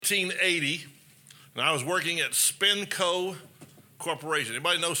1980, and I was working at Spinco Corporation.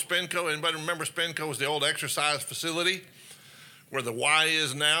 Anybody know Spinco? Anybody remember Spinco was the old exercise facility where the Y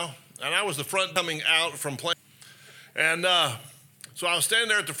is now? And I was the front coming out from playing. And so I was standing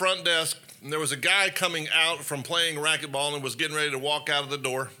there at the front desk, and there was a guy coming out from playing racquetball and was getting ready to walk out of the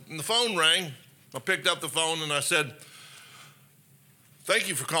door. And the phone rang. I picked up the phone and I said, "Thank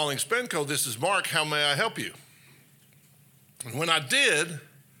you for calling Spinco. This is Mark. How may I help you?" And when I did,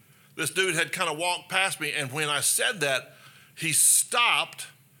 this dude had kind of walked past me, and when I said that, he stopped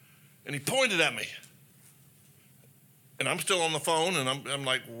and he pointed at me. And I'm still on the phone, and I'm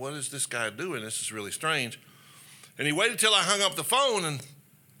like, what is this guy doing? This is really strange. And he waited till I hung up the phone, and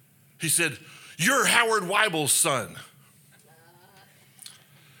he said, "You're Howard Weibel's son."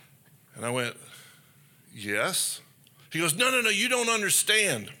 And I went, "Yes." He goes, No, you don't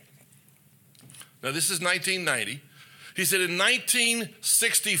understand. Now, this is 1990. He said, in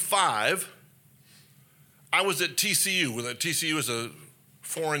 1965, I was at TCU. TCU is a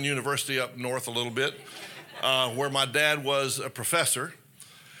foreign university up north a little bit, where my dad was a professor.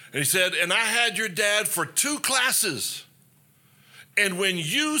 And he said, and I had your dad for 2 classes. And when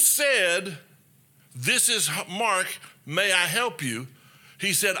you said, "This is Mark, may I help you?"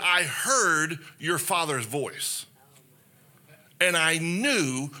 he said, I heard your father's voice. And I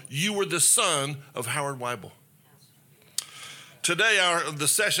knew you were the son of Howard Weibel. Today, the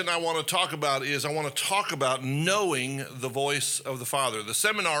session I want to talk about is I want to talk about knowing the voice of the Father. The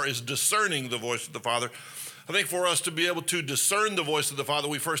seminar is discerning the voice of the Father. I think for us to be able to discern the voice of the Father,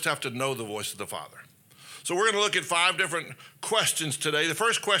 we first have to know the voice of the Father. So we're going to look at 5 different questions today. The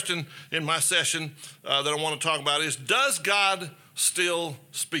first question in my session that I want to talk about is, does God still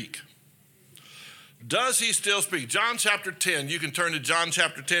speak? Does he still speak? John chapter 10. You can turn to John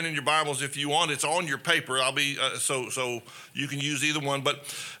chapter 10 in your Bibles if you want. It's on your paper. I'll be so you can use either one. But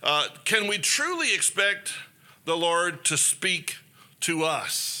can we truly expect the Lord to speak to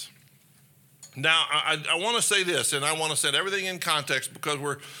us? Now, I want to say this, and I want to set everything in context because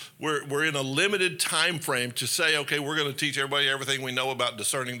we're in a limited time frame to say, okay, we're going to teach everybody everything we know about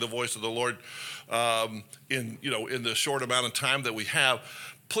discerning the voice of the Lord in the short amount of time that we have.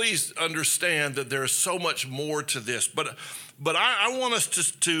 Please understand that there is so much more to this, but I want us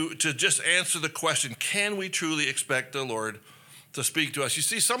to just answer the question: can we truly expect the Lord to speak to us? You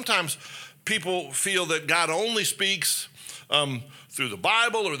see, sometimes people feel that God only speaks through the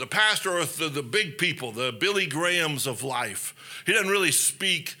Bible or the pastor or through the big people, the Billy Grahams of life. He doesn't really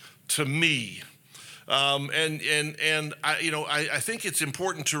speak to me. And I think it's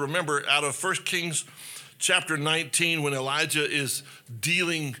important to remember out of 1 Kings chapter 19, when Elijah is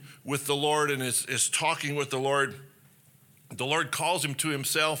dealing with the Lord and is talking with the Lord calls him to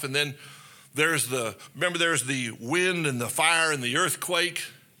himself, and then there's the wind and the fire and the earthquake,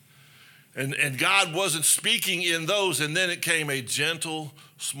 and God wasn't speaking in those, and then it came a gentle,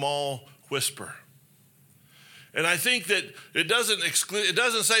 small whisper. And I think that it doesn't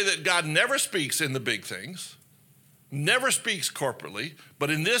say that God never speaks in the big things, never speaks corporately, but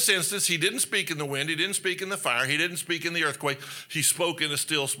in this instance, he didn't speak in the wind, he didn't speak in the fire, he didn't speak in the earthquake, he spoke in a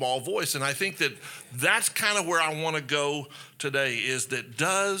still small voice. And I think that that's kind of where I want to go today, is that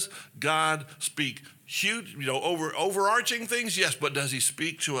does God speak huge, overarching things? Yes, but does he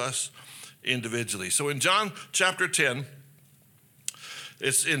speak to us individually? So in John chapter 10,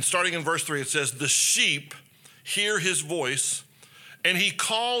 starting in verse 3, it says, "The sheep hear his voice, and he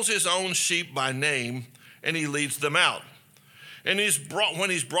calls his own sheep by name, and he leads them out. And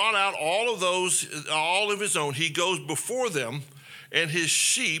when he's brought out all of his own, he goes before them, and his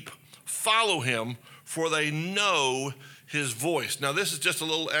sheep follow him, for they know his voice." Now, this is just a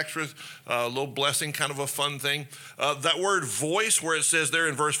little extra, little blessing, kind of a fun thing. That word voice, where it says there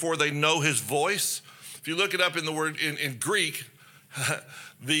in verse 4, they know his voice. If you look it up in the word in Greek,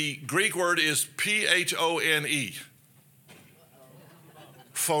 the Greek word is P-H-O-N-E.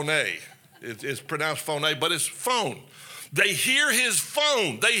 Phone. It's pronounced phone, but it's phone. They hear his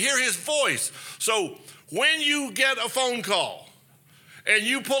phone. They hear his voice. So when you get a phone call and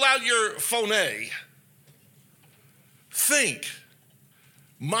you pull out your phone, think,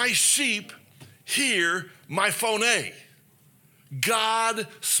 my sheep hear my phone. God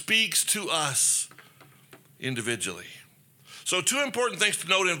speaks to us individually. So 2 important things to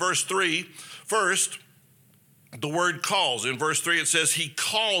note in verse 3. First, the word calls. In verse 3, it says he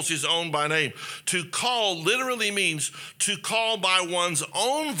calls his own by name. To call literally means to call by one's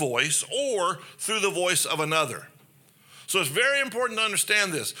own voice or through the voice of another. So it's very important to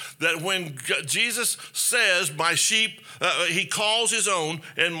understand this, that when Jesus says, my sheep, he calls his own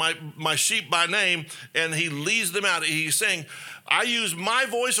and my sheep by name, and he leads them out. He's saying, I use my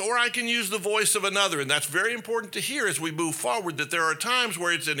voice or I can use the voice of another. And that's very important to hear as we move forward, that there are times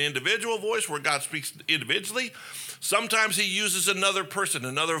where it's an individual voice, where God speaks individually. Sometimes he uses another person,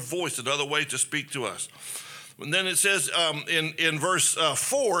 another voice, another way to speak to us. And then it says in verse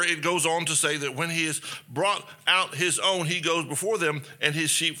 4, it goes on to say that when he has brought out his own, he goes before them, and his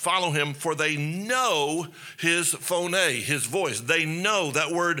sheep follow him, for they know his phone, his voice. They know.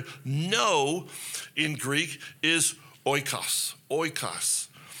 That word know in Greek is oikos, oikos.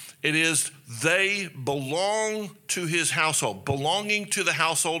 It is they belong to his household, belonging to the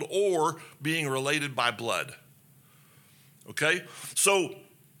household or being related by blood. Okay? So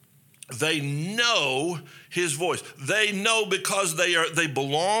they know his voice. They know because they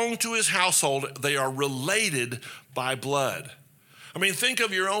belong to his household. They are related by blood. I mean, think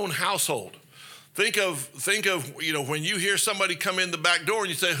of your own household. Think of, when you hear somebody come in the back door and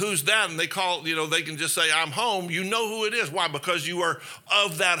you say, who's that? And they call, they can just say, I'm home. You know who it is. Why? Because you are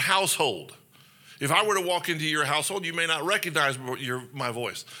of that household. If I were to walk into your household, you may not recognize my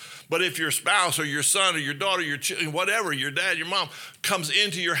voice. But if your spouse or your son or your daughter, whatever, your dad, your mom comes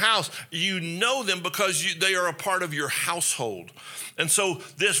into your house, you know them because they are a part of your household. And so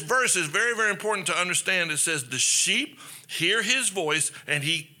this verse is very, very important to understand. It says the sheep hear his voice and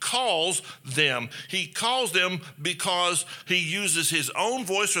he calls them. He calls them because he uses his own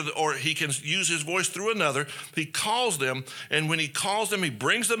voice or he can use his voice through another. He calls them, and when he calls them, he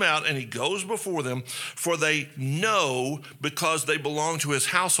brings them out and he goes before them, for they know because they belong to his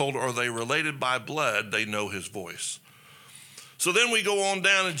household or they related by blood, they know his voice. So then we go on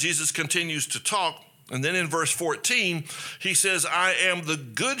down and Jesus continues to talk. And then in verse 14, he says, I am the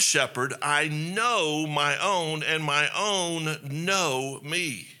good shepherd. I know my own, and my own know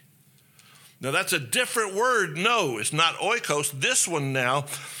me. Now, that's a different word, know. It's not oikos. This one now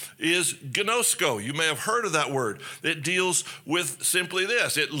is gnosko. You may have heard of that word. It deals with simply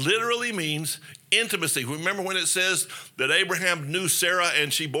this. It literally means intimacy. Remember when it says that Abraham knew Sarah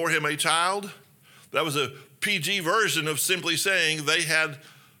and she bore him a child? That was a PG version of simply saying they had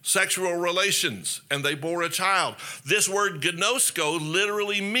sexual relations and they bore a child. This word gnosko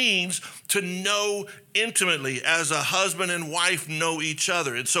literally means to know intimately, as a husband and wife know each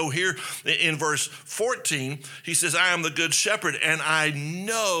other. And so here in verse 14, he says, I am the good shepherd and I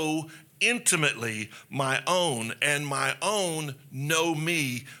know intimately my own, and my own know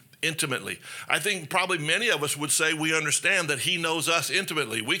me intimately. I think probably many of us would say we understand that he knows us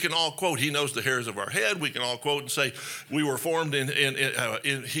intimately. We can all quote, he knows the hairs of our head. We can all quote and say we were formed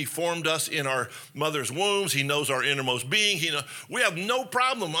he formed us in our mother's wombs. He knows our innermost being. We have no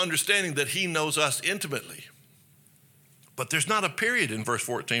problem understanding that he knows us intimately. But there's not a period in verse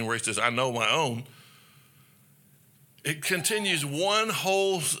 14 where he says, I know my own. It continues one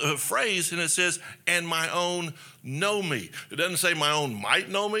whole phrase, and it says, and my own know me. It doesn't say my own might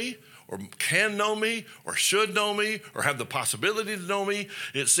know me, or can know me, or should know me, or have the possibility to know me.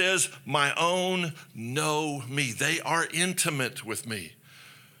 It says, my own know me. They are intimate with me.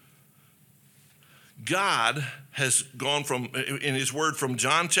 God has gone in his word from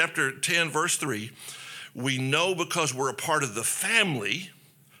John chapter 10, verse 3, we know because we're a part of the family.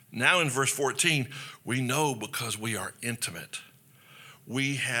 Now in verse 14, we know because we are intimate.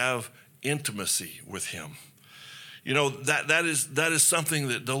 We have intimacy with him. That is something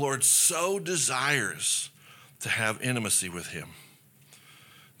that the Lord so desires, to have intimacy with him.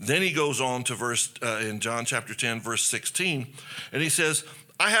 Then he goes on to in John chapter 10, verse 16, and he says,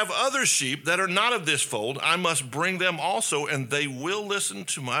 I have other sheep that are not of this fold. I must bring them also, and they will listen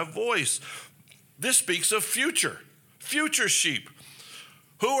to my voice. This speaks of future sheep.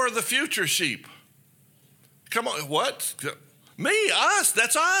 Who are the future sheep? Come on, what? Me, us,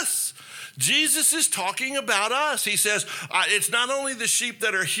 that's us. Jesus is talking about us. He says, it's not only the sheep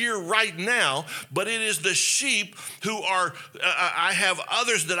that are here right now, but it is the sheep who are, I have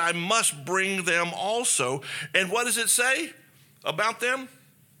others that I must bring them also. And what does it say about them?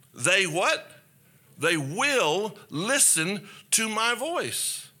 They what? They will listen to my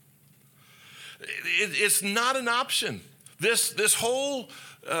voice. It's not an option. This whole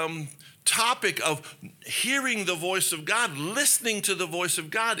topic of hearing the voice of God, listening to the voice of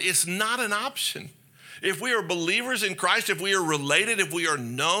God, is not an option. If we are believers in Christ, if we are related, if we are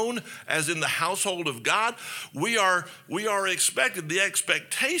known as in the household of God, we are expected. The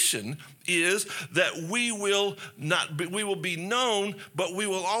expectation is that we will be known, but we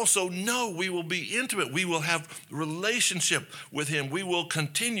will also know. We will be intimate. We will have relationship with him. We will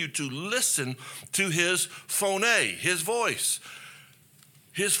continue to listen to his phone, his voice.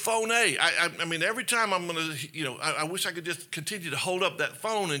 His phone. I mean, every time I'm going to, I wish I could just continue to hold up that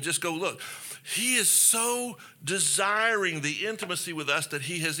phone and just go, look. He is so desiring the intimacy with us that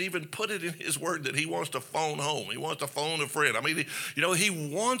he has even put it in his word that he wants to phone home. He wants to phone a friend. I mean, he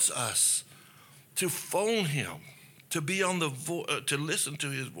wants us to phone him, to be on to listen to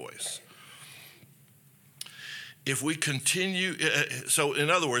his voice. If we continue, so in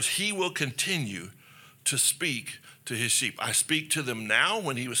other words, he will continue to speak to his sheep. I speak to them now,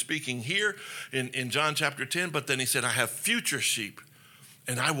 when he was speaking here in John chapter 10, but then he said, I have future sheep,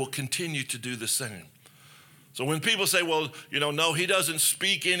 and I will continue to do the same. So when people say, well, no, he doesn't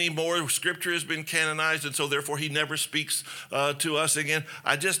speak anymore, scripture has been canonized, and so therefore he never speaks to us again,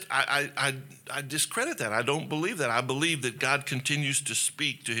 I discredit that. I don't believe that. I believe that God continues to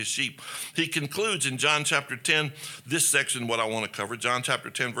speak to his sheep. He concludes in John chapter 10, this section, what I want to cover, John chapter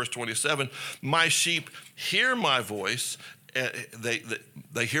 10, verse 27, my sheep hear my voice,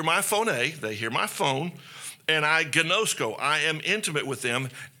 they hear my phone, they hear my phone, and I gnosko, I am intimate with them,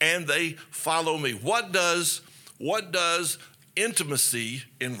 and they follow me. What does intimacy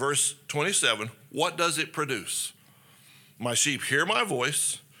in verse 27, what does it produce? My sheep hear my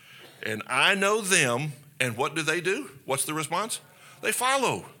voice, and I know them, and what do? What's the response? They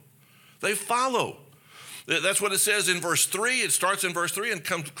follow. They follow. That's what it says in verse 3. It starts in verse 3 and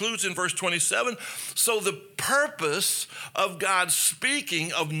concludes in verse 27. So the purpose of God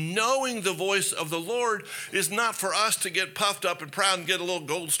speaking, of knowing the voice of the Lord, is not for us to get puffed up and proud and get a little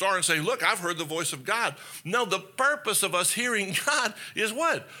gold star and say, look, I've heard the voice of God. No, the purpose of us hearing God is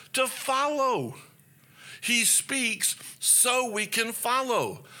what? To follow. He speaks so we can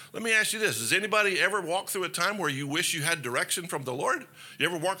follow. Let me ask you this. Has anybody ever walked through a time where you wish you had direction from the Lord? You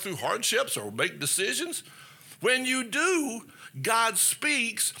ever walk through hardships or make decisions? When you do, God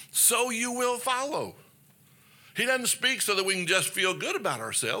speaks so you will follow. He doesn't speak so that we can just feel good about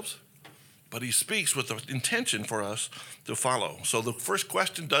ourselves, but he speaks with the intention for us to follow. So the first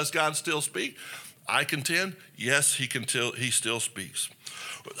question, does God still speak? I contend, yes, he still speaks.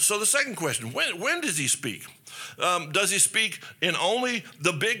 So the second question, when does he speak? Does he speak in only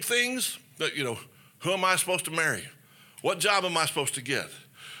the big things? That, who am I supposed to marry? What job am I supposed to get?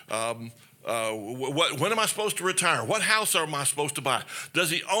 When am I supposed to retire? What house am I supposed to buy?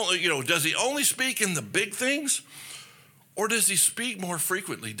 Does he only speak in the big things? Or does he speak more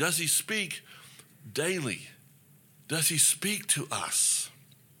frequently? Does he speak daily? Does he speak to us?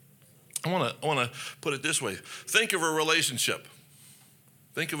 I want to put it this way. Think of a relationship.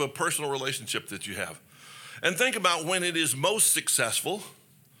 Think of a personal relationship that you have. And think about when it is most successful,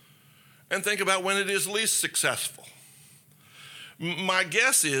 and think about when it is least successful. My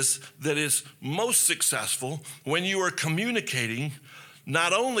guess is that it's most successful when you are communicating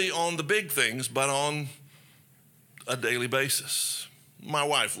not only on the big things, but on a daily basis. My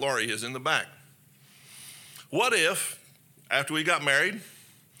wife, Laurie, is in the back. What if, after we got married,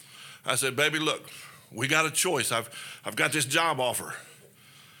 I said, baby, look, we got a choice. I've got this job offer.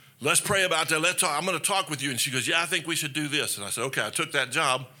 Let's pray about that. Let's talk. I'm going to talk with you. And she goes, yeah, I think we should do this. And I said, okay, I took that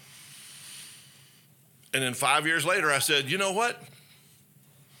job. And then 5 years later, I said, you know what?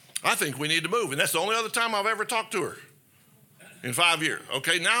 I think we need to move. And that's the only other time I've ever talked to her in 5 years.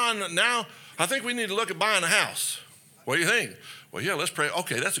 Okay, now I think we need to look at buying a house. What do you think? Well, yeah, let's pray.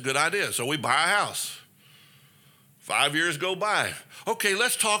 Okay, that's a good idea. So we buy a house. 5 years go by. Okay,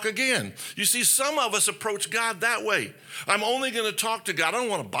 let's talk again. You see, some of us approach God that way. I'm only going to talk to God. I don't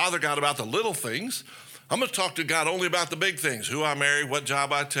want to bother God about the little things. I'm going to talk to God only about the big things, who I marry, what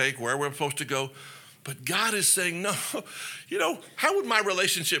job I take, where we're supposed to go. But God is saying, no, how would my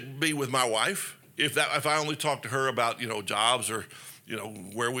relationship be with my wife if I only talked to her about, jobs or,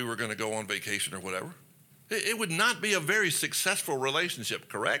 where we were going to go on vacation or whatever? It would not be a very successful relationship,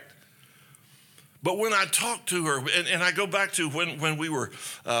 correct? But when I talk to her, and I go back to when we were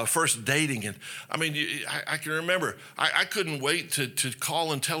first dating, and I can remember, I couldn't wait to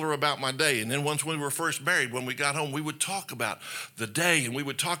call and tell her about my day. And then once we were first married, when we got home, we would talk about the day, and we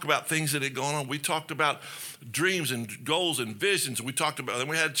would talk about things that had gone on. We talked about dreams and goals and visions. Then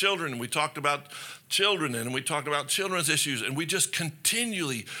we had children, and we talked about children, and we talked about children's issues, and we just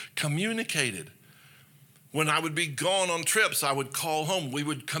continually communicated. When I would be gone on trips, I would call home. We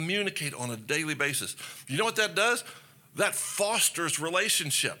would communicate on a daily basis. You know what that does? That fosters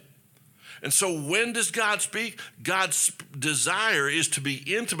relationship. And so when does God speak? God's desire is to be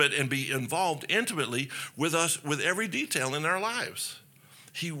intimate and be involved intimately with us, with every detail in our lives.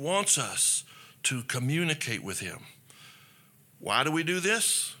 He wants us to communicate with him. Why do we do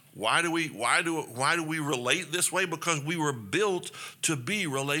this? Why do we relate this way? Because we were built to be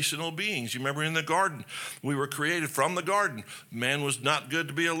relational beings. You remember in the garden, we were created from the garden. Man was not good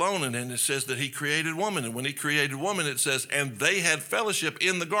to be alone. And then it says that he created woman. And when he created woman, it says, and they had fellowship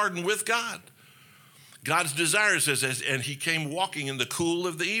in the garden with God. God's desire says, and he came walking in the cool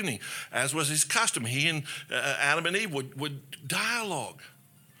of the evening, as was his custom. He and Adam and Eve would dialogue.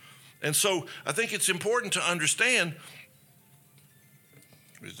 And so I think it's important to understand.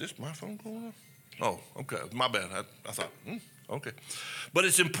 Is this my phone going off? Oh, okay. My bad. I thought, okay. But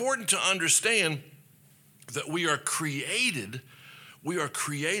it's important to understand that we are created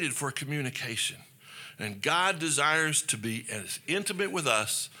for communication. And God desires to be as intimate with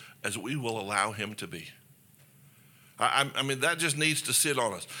us as we will allow him to be. I mean, that just needs to sit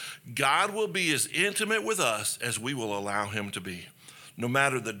on us. God will be as intimate with us as we will allow him to be. No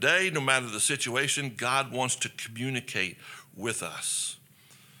matter the day, no matter the situation, God wants to communicate with us.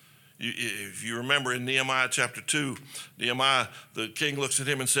 If you remember in Nehemiah chapter 2, Nehemiah, the king looks at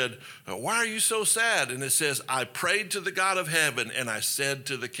him and said, why are you so sad? And it says, I prayed to the God of heaven and I said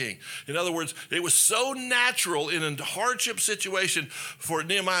to the king. In other words, it was so natural in a hardship situation for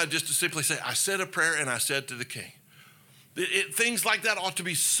Nehemiah just to simply say, I said a prayer and I said to the king. Things like that ought to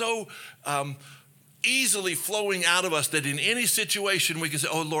be so easily flowing out of us that in any situation we can say,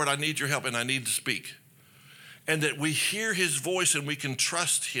 oh Lord, I need your help and I need to speak. And that we hear his voice and we can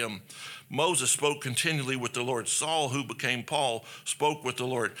trust him. Moses spoke continually with the Lord. Saul, who became Paul, spoke with the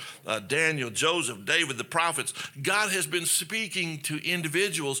Lord. Daniel, Joseph, David, the prophets. God has been speaking to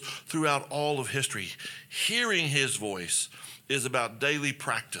individuals throughout all of history. Hearing his voice is about daily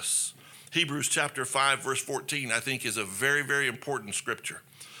practice. Hebrews chapter 5, verse 14, I think is a very, very important scripture.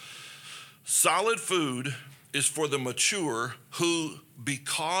 Solid food is for the mature who,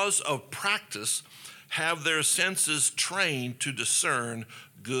 because of practice, have their senses trained to discern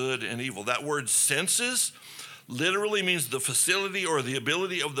good and evil. That word senses literally means the facility or the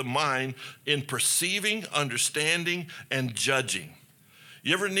ability of the mind in perceiving, understanding, and judging.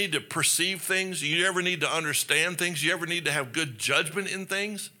 You ever need to perceive things? You ever need to understand things? You ever need to have good judgment in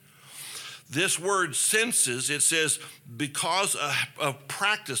things? This word senses, it says, because of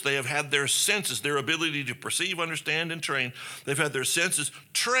practice, they have had their senses, their ability to perceive, understand, and train. They've had their senses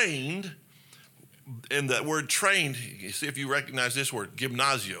trained. And that word trained, you see if you recognize this word,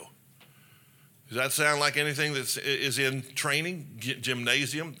 gymnasio. Does that sound like anything that is in training?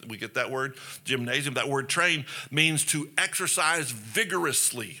 Gymnasium, we get that word, gymnasium. That word train means to exercise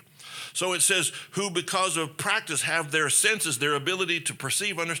vigorously. So it says, who because of practice have their senses, their ability to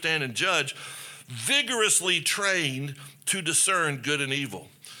perceive, understand, and judge, vigorously trained to discern good and evil.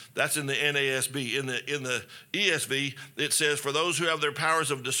 That's in the NASB. In the ESV, it says, for those who have their powers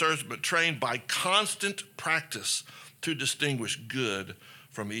of discernment trained by constant practice to distinguish good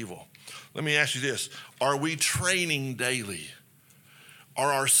from evil. Let me ask you this. Are we training daily?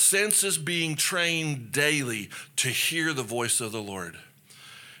 Are our senses being trained daily to hear the voice of the Lord?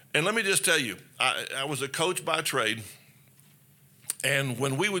 And let me just tell you, I was a coach by trade, and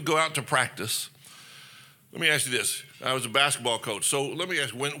when we would go out to practice, let me ask you this. I was a basketball coach. So let me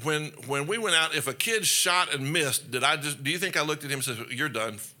ask you, when we went out, if a kid shot and missed, do you think I looked at him and said, you're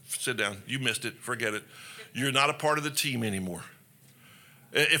done, sit down, you missed it, forget it. You're not a part of the team anymore.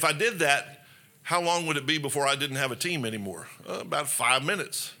 If I did that, how long would it be before I didn't have a team anymore? About 5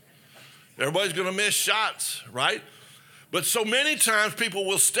 minutes. Everybody's going to miss shots, right? But so many times people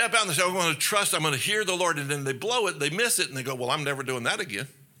will step out and they say, I'm going to trust, I'm going to hear the Lord. And then they blow it, they miss it, and they go, well, I'm never doing that again.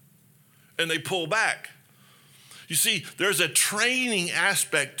 And they pull back. You see, there's a training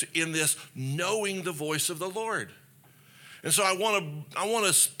aspect in this knowing the voice of the Lord. And so I want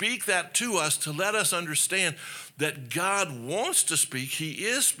to speak that to us to let us understand that God wants to speak. He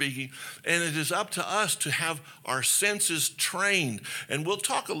is speaking, and it is up to us to have our senses trained. And we'll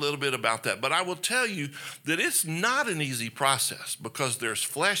talk a little bit about that. But I will tell you that it's not an easy process because there's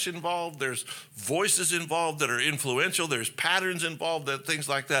flesh involved, there's voices involved that are influential, there's patterns involved, things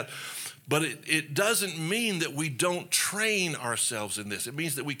like that. But it doesn't mean that we don't train ourselves in this. It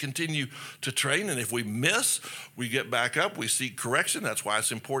means that we continue to train, and if we miss, we get back up, we seek correction. That's why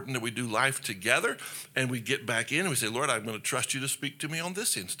it's important that we do life together, and we get back in and we say, Lord, I'm going to trust you to speak to me on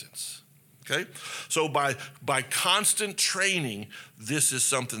this instance. Okay? So by constant training, this is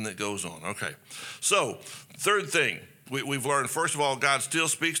something that goes on. Okay. So third thing. We've learned, first of all, God still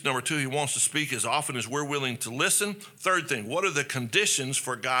speaks. Number two, he wants to speak as often as we're willing to listen. Third thing, what are the conditions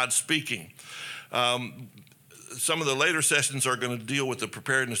for God speaking? Some of the later sessions are going to deal with the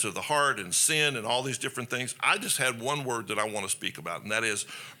preparedness of the heart and sin and all these different things. I just had one word that I want to speak about, and that is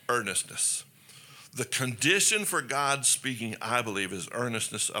earnestness. The condition for God speaking, I believe, is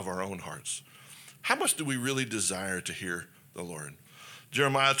earnestness of our own hearts. How much do we really desire to hear the Lord?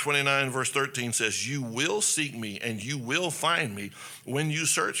 Jeremiah 29 verse 13 says, you will seek me and you will find me when you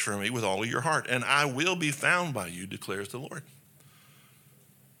search for me with all of your heart, and I will be found by you, declares the Lord.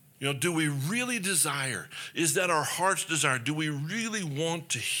 Do we really desire? Is that our heart's desire? Do we really want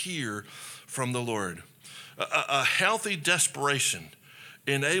to hear from the Lord? A healthy desperation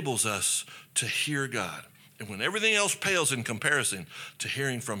enables us to hear God. And when everything else pales in comparison to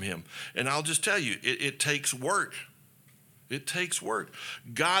hearing from him. And I'll just tell you, it takes work. It takes work.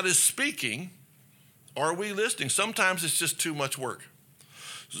 God is speaking. Are we listening? Sometimes it's just too much work.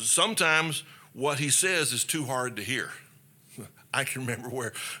 Sometimes what he says is too hard to hear. I can remember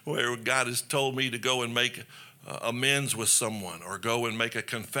where God has told me to go and make amends with someone or go and make a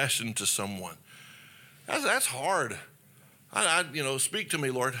confession to someone. That's hard. Speak to me,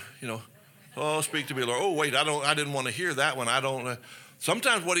 Lord. Oh, speak to me, Lord. Oh, wait, I didn't want to hear that one.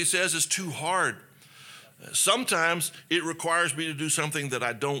 Sometimes what he says is too hard. Sometimes it requires me to do something that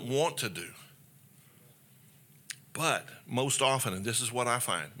I don't want to do. But most often, and this is what I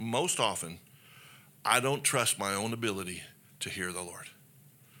find, most often, I don't trust my own ability to hear the Lord.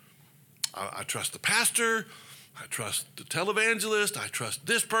 I trust the pastor. I trust the televangelist. I trust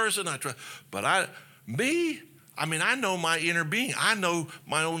this person. But I know my inner being. I know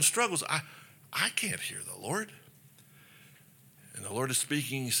my own struggles. I can't hear the Lord. And the Lord is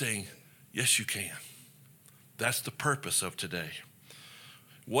speaking, saying, yes, you can. That's the purpose of today.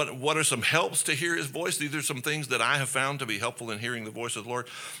 What are some helps to hear his voice? These are some things that I have found to be helpful in hearing the voice of the Lord.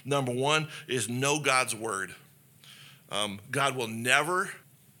 Number one is know God's word. God will never,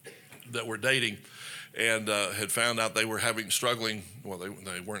 that we're dating and had found out they were struggling. Well,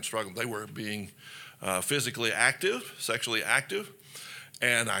 they weren't struggling. They were being physically active, sexually active.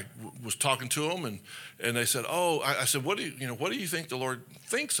 And I was talking to them, and they said, I said, what do you think the Lord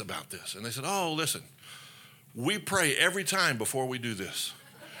thinks about this? And they said, listen, we pray every time before we do this.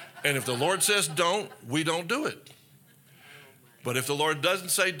 And if the Lord says don't, we don't do it. But if the Lord doesn't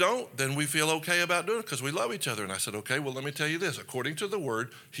say don't, then we feel okay about doing it because we love each other. And I said, okay, well, let me tell you this. According to the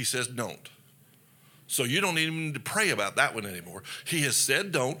word, he says don't. So you don't even need to pray about that one anymore. He has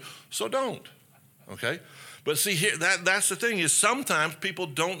said don't, so don't. Okay? But see, here, that's the thing is sometimes people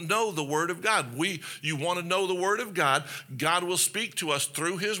don't know the word of God. You want to know the word of God, God will speak to us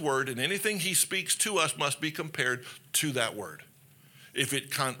through his word, and anything he speaks to us must be compared to that word. If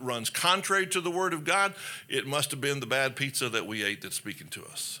it runs contrary to the word of God, it must have been the bad pizza that we ate that's speaking to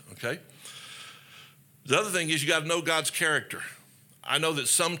us, okay? The other thing is you got to know God's character. I know that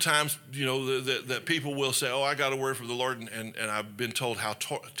sometimes, that people will say, I got a word from the Lord, and I've been told how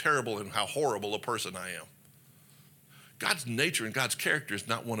terrible and how horrible a person I am. God's nature and God's character is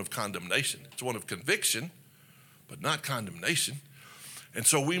not one of condemnation. It's one of conviction, but not condemnation. And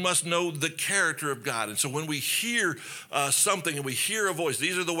so we must know the character of God. And so when we hear something and we hear a voice,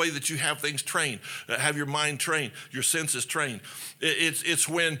 these are the way that you have things trained, have your mind trained, your senses trained. It's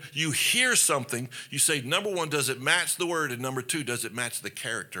when you hear something, you say, number one, does it match the word? And number two, does it match the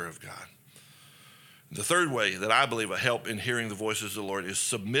character of God? The third way that I believe a help in hearing the voices of the Lord is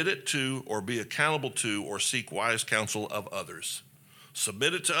submit it to or be accountable to or seek wise counsel of others.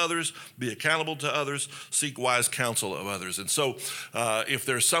 Submit it to others, be accountable to others, seek wise counsel of others. And so if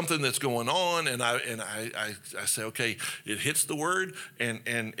there's something that's going on and I say, okay, it hits the word and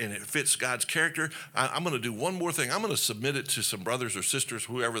it fits God's character, I'm going to do one more thing. I'm going to submit it to some brothers or sisters,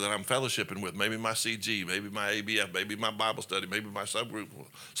 whoever that I'm fellowshipping with, maybe my CG, maybe my ABF, maybe my Bible study, maybe my subgroup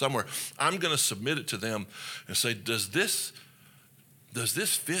somewhere. I'm going to submit it to them and say, does this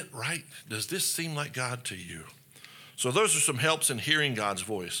fit right? Does this seem like God to you? So those are some helps in hearing God's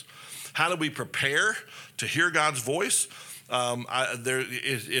voice. How do we prepare to hear God's voice?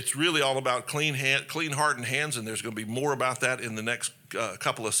 It's really all about clean heart and hands, and there's going to be more about that in the next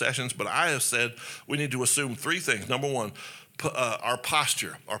couple of sessions. But I have said we need to assume three things. Number one, our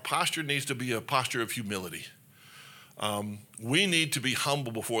posture. Our posture needs to be a posture of humility. We need to be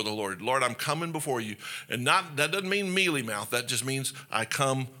humble before the Lord. Lord, I'm coming before you. And that doesn't mean mealy mouth. That just means I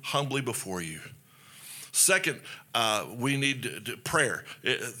come humbly before you. Second, we need prayer.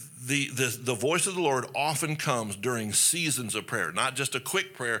 The voice of the Lord often comes during seasons of prayer, not just a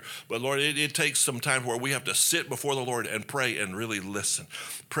quick prayer, but Lord, it takes some time where we have to sit before the Lord and pray and really listen.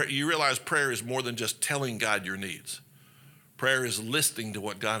 You realize prayer is more than just telling God your needs. Prayer is listening to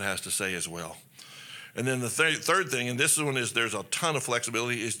what God has to say as well. And then the third thing, and this one is there's a ton of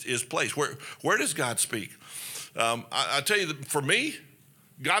flexibility, is place. Where does God speak? I tell you that for me,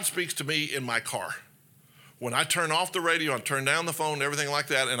 God speaks to me in my car. when I turn off the radio and turn down the phone and everything like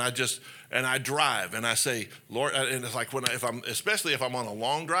that, and I drive and I say, Lord, and it's like especially if I'm on a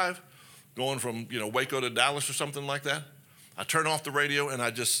long drive, going from Waco to Dallas or something like that, I turn off the radio and I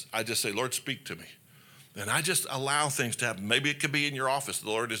just say, Lord, speak to me. And I just allow things to happen. Maybe it could be in your office. The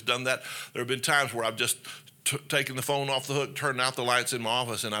Lord has done that. There have been times where I've just taken the phone off the hook, turned out the lights in my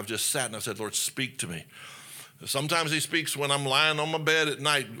office, and I've just sat and I've said, Lord, speak to me. Sometimes he speaks when I'm lying on my bed at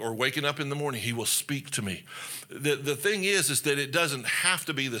night or waking up in the morning. He will speak to me. The thing is that it doesn't have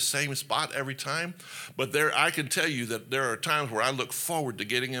to be the same spot every time. But I can tell you that there are times where I look forward to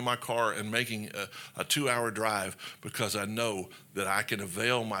getting in my car and making a 2-hour drive because I know that I can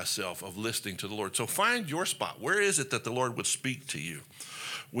avail myself of listening to the Lord. So find your spot. Where is it that the Lord would speak to you?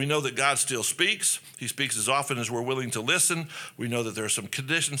 We know that God still speaks. He speaks as often as we're willing to listen. We know that there are some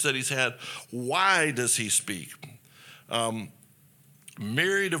conditions that he's had. Why does he speak?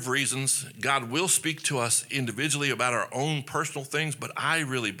 Myriad of reasons. God will speak to us individually about our own personal things, but I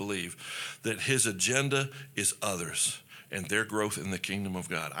really believe that his agenda is others and their growth in the kingdom of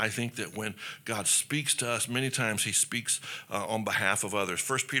God. I think that when God speaks to us, many times he speaks on behalf of others.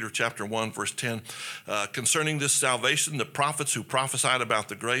 1 Peter chapter 1, verse 10, concerning this salvation, the prophets who prophesied about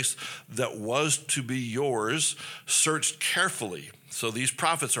the grace that was to be yours searched carefully. So these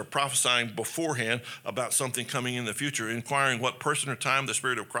prophets are prophesying beforehand about something coming in the future, inquiring what person or time the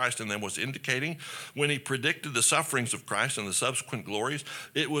Spirit of Christ in them was indicating. When he predicted the sufferings of Christ and the subsequent glories,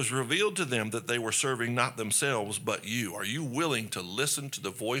 it was revealed to them that they were serving not themselves, but you. Are you willing to listen to the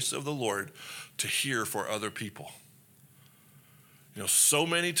voice of the Lord to hear for other people? So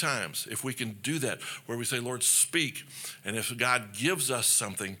many times, if we can do that, where we say, Lord, speak, and if God gives us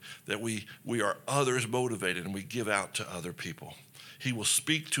something that we are others motivated and we give out to other people. He will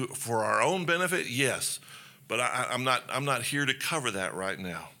speak for our own benefit, yes, but I'm not here to cover that right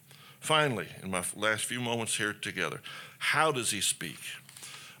now. Finally, in my last few moments here together, how does he speak?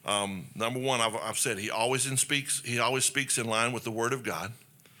 Number one, I've said he always speaks in line with the Word of God.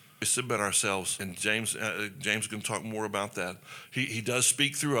 We submit ourselves, and James is going to talk more about that. He does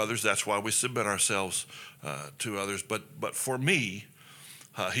speak through others. That's why we submit ourselves to others. But for me,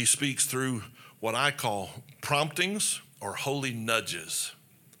 he speaks through what I call promptings or holy nudges.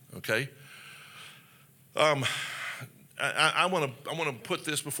 Okay. I want to put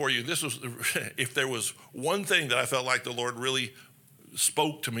this before you. This was, if there was one thing that I felt like the Lord really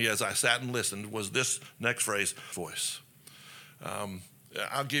spoke to me as I sat and listened, was this next phrase: voice.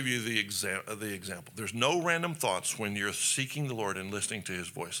 I'll give you the example. There's no random thoughts when you're seeking the Lord and listening to his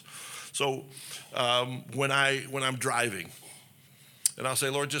voice. So when I'm driving, and I'll say,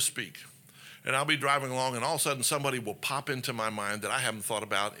 Lord, just speak. And I'll be driving along, and all of a sudden somebody will pop into my mind that I haven't thought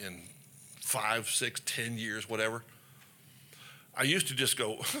about in 5, 6, 10 years, whatever. I used to just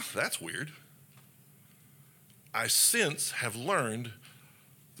go, that's weird. I since have learned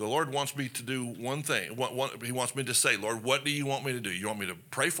the Lord wants me to do one thing. He wants me to say, Lord, what do you want me to do? You want me to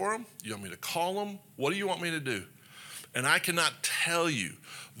pray for him? You want me to call him? What do you want me to do? And I cannot tell you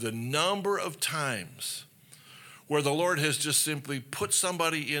the number of times where the Lord has just simply put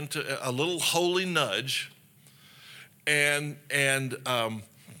somebody into a little holy nudge, and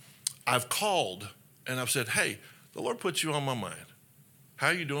I've called and I've said, hey, the Lord put you on my mind. How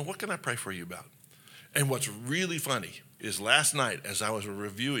are you doing? What can I pray for you about? And what's really funny is last night, as I was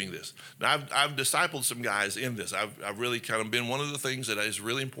reviewing this, now I've discipled some guys in this. I've really kind of been, one of the things that is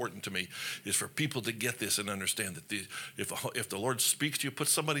really important to me is for people to get this and understand that if the Lord speaks to you, put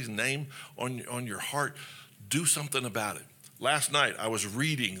somebody's name on your heart, do something about it. Last night, I was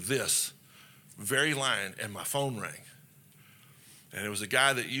reading this very line, and my phone rang. And it was a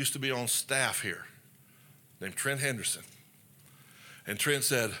guy that used to be on staff here named Trent Henderson. And Trent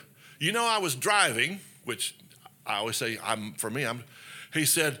said, I was driving, which I always say, he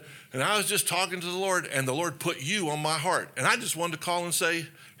said, and I was just talking to the Lord, and the Lord put you on my heart. And I just wanted to call and say,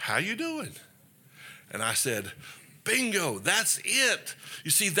 how you doing? And I said, bingo, that's it.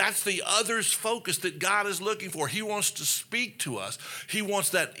 You see, that's the others focus that God is looking for. He wants to speak to us. He wants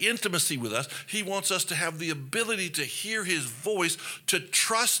that intimacy with us. He wants us to have the ability to hear his voice, to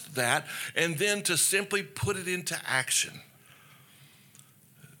trust that, and then to simply put it into action.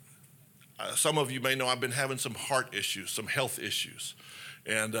 Some of you may know I've been having some heart issues, some health issues.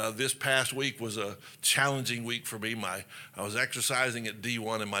 And this past week was a challenging week for me. I was exercising at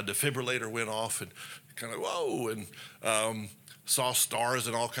D1, and my defibrillator went off, and kind of, whoa, and saw stars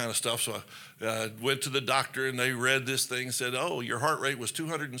and all kind of stuff. So I went to the doctor, and they read this thing and said, oh, your heart rate was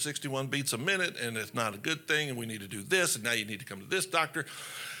 261 beats a minute, and it's not a good thing, and we need to do this, and now you need to come to this doctor.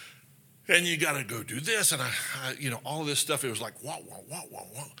 and you got to go do this. And I, all of this stuff, it was like, wah, wah, wah, wah,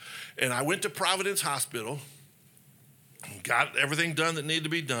 wah. And I went to Providence Hospital, got everything done that needed to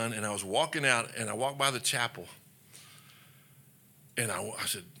be done, and I was walking out, and I walked by the chapel, and I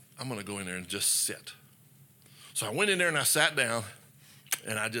said, I'm going to go in there and just sit. So I went in there and I sat down,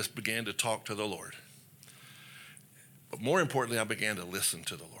 and I just began to talk to the Lord. But more importantly, I began to listen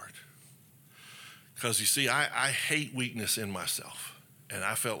to the Lord. Because you see, I hate weakness in myself. And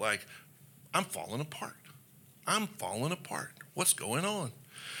I felt like I'm falling apart. I'm falling apart. What's going on?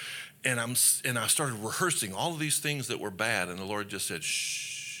 And I started rehearsing all of these things that were bad. And the Lord just said,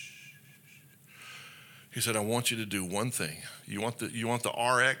 shh. He said, I want you to do one thing. You want the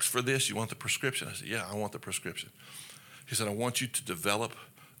RX for this? You want the prescription? I said, yeah, I want the prescription. He said, I want you to develop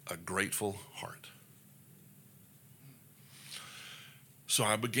a grateful heart. So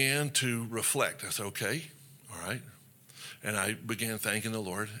I began to reflect. I said, okay, all right. And I began thanking the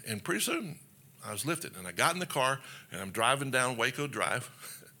Lord. And pretty soon I was lifted. And I got in the car and I'm driving down Waco Drive.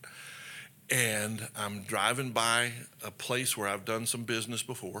 And I'm driving by a place where I've done some business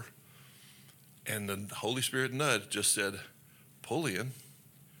before. And the Holy Spirit nudge just said, pull in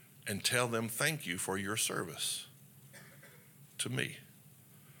and tell them thank you for your service to me.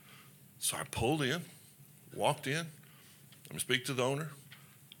 So I pulled in, walked in. Let me speak to the owner.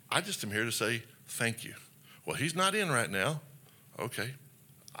 I just am here to say thank you. Well, he's not in right now. Okay.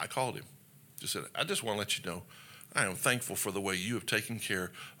 I called him. Just said, I just want to let you know, I am thankful for the way you have taken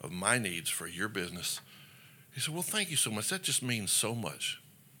care of my needs for your business. He said, well, thank you so much. That just means so much.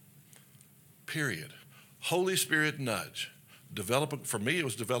 Period. Holy Spirit nudge. For me, it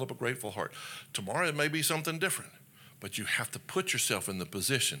was develop a grateful heart. Tomorrow, it may be something different. But you have to put yourself in the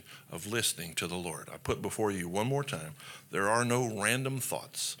position of listening to the Lord. I put before you one more time, there are no random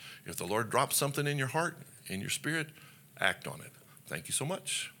thoughts. If the Lord drops something in your heart, in your spirit, act on it. Thank you so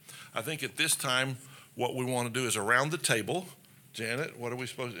much. I think at this time, what we want to do is around the table. Janet, what are we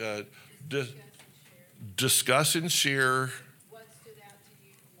supposed to discuss and share?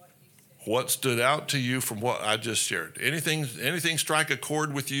 What stood out to you from what I just shared? Anything strike a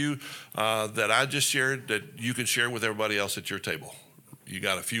chord with you that I just shared that you could share with everybody else at your table? You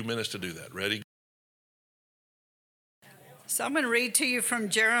got a few minutes to do that. Ready? So I'm going to read to you from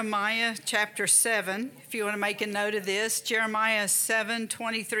Jeremiah chapter 7. If you want to make a note of this, Jeremiah 7,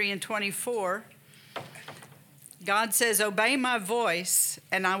 23 and 24. God says, obey my voice,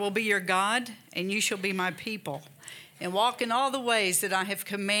 and I will be your God, and you shall be my people. And walk in all the ways that I have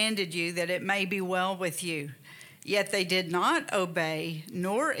commanded you, that it may be well with you. Yet they did not obey,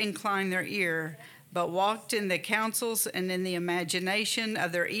 nor incline their ear, but walked in the counsels and in the imagination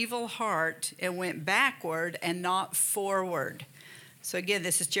of their evil heart, and went backward and not forward. So again,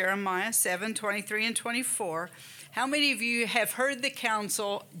 this is Jeremiah 7, 23 and 24. How many of you have heard the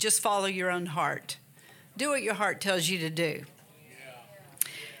counsel, just follow your own heart? Do what your heart tells you to do.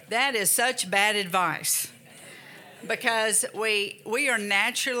 That is such bad advice. Because we are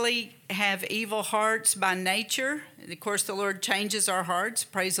naturally have evil hearts by nature. Of course, the Lord changes our hearts.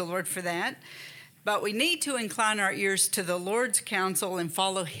 Praise the Lord for that. But we need to incline our ears to the Lord's counsel and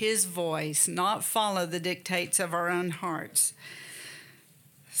follow his voice, not follow the dictates of our own hearts.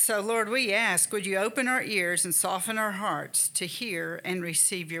 So, Lord, we ask, would you open our ears and soften our hearts to hear and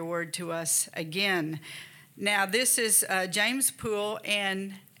receive your word to us again. Now, this is James Poole,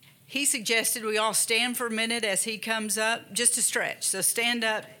 and he suggested we all stand for a minute as he comes up, just to stretch. So stand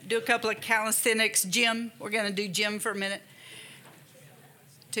up, do a couple of calisthenics. Gym, we're going to do gym for a minute.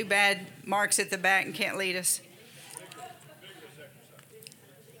 Too bad Mark's at the back and can't lead us.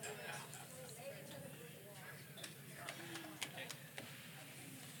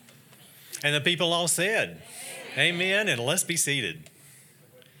 And the people all said, amen, and let's be seated.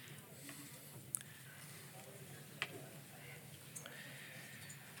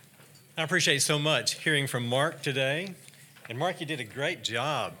 I appreciate so much hearing from Mark today. And Mark, you did a great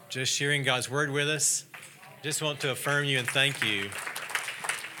job just sharing God's word with us. Just want to affirm you and thank you.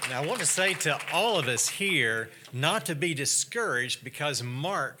 And I want to say to all of us here not to be discouraged because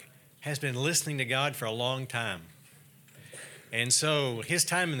Mark has been listening to God for a long time. And so his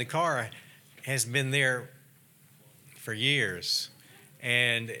time in the car has been there for years.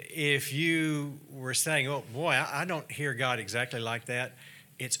 And if you were saying, oh boy, I don't hear God exactly like that,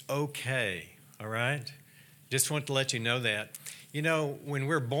 it's okay, all right? Just want to let you know that. You know, when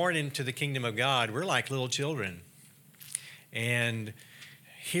we're born into the kingdom of God, we're like little children. And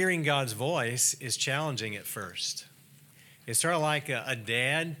hearing God's voice is challenging at first. It's sort of like a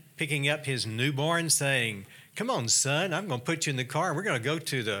dad picking up his newborn saying, come on, son, I'm going to put you in the car, and we're going to go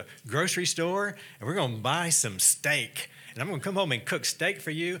to the grocery store, and we're going to buy some steak. And I'm going to come home and cook steak for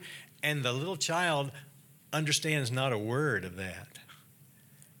you. And the little child understands not a word of that,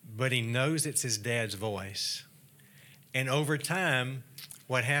 but he knows it's his dad's voice. And over time,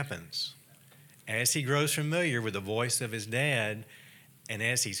 what happens? As he grows familiar with the voice of his dad, and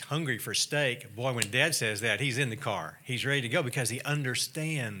as he's hungry for steak, boy, when dad says that, he's in the car. He's ready to go because he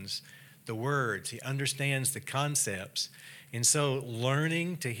understands the words. He understands the concepts. And so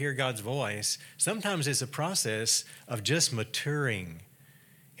learning to hear God's voice sometimes is a process of just maturing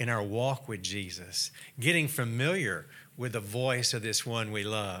in our walk with Jesus, getting familiar with the voice of this one we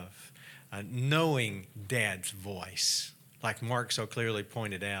love, knowing Dad's voice, like Mark so clearly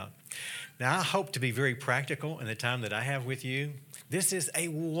pointed out. Now, I hope to be very practical in the time that I have with you. This is a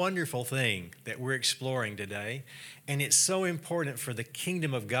wonderful thing that we're exploring today, and it's so important for the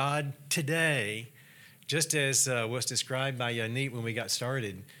kingdom of God today, just as was described by Yanit when we got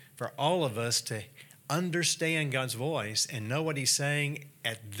started, for all of us to understand God's voice and know what He's saying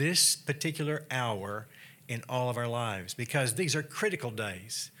at this particular hour in all of our lives, because these are critical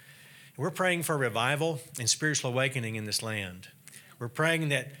days. We're praying for revival and spiritual awakening in this land. We're praying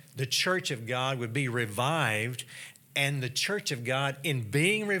that the church of God would be revived, and the church of God, in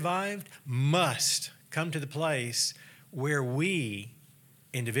being revived, must come to the place where we,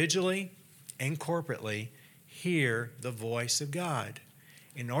 individually and corporately, hear the voice of God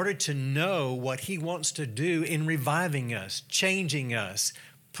in order to know what He wants to do in reviving us, changing us,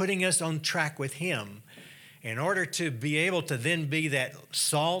 putting us on track with Him. In order to be able to then be that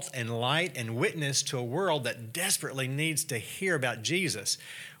salt and light and witness to a world that desperately needs to hear about Jesus,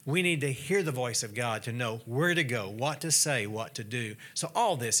 we need to hear the voice of God to know where to go, what to say, what to do. So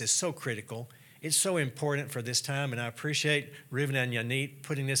all this is so critical. It's so important for this time, and I appreciate Reuven and Yanit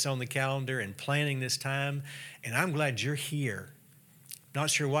putting this on the calendar and planning this time, and I'm glad you're here. Not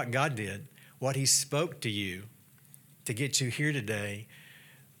sure what God did, what He spoke to you to get you here today,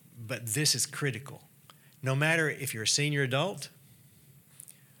 but this is critical. No matter if you're a senior adult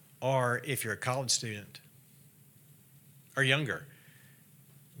or if you're a college student or younger,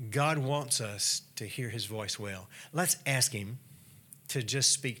 God wants us to hear His voice well. Let's ask Him to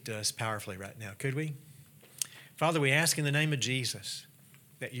just speak to us powerfully right now, could we? Father, we ask in the name of Jesus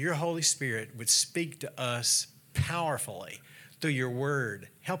that your Holy Spirit would speak to us powerfully through your word.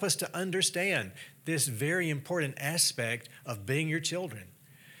 Help us to understand this very important aspect of being your children.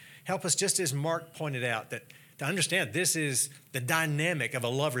 Help us, just as Mark pointed out, that to understand this is the dynamic of a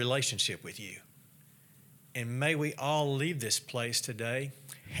love relationship with you. And may we all leave this place today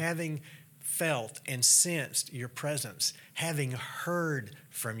having felt and sensed your presence, having heard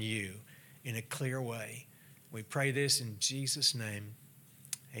from you in a clear way. We pray this in Jesus' name.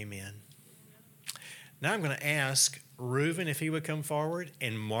 Amen. Now I'm going to ask Reuven if he would come forward,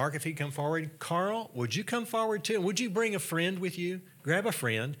 and Mark if he'd come forward. Carl, would you come forward too? Would you bring a friend with you? Grab a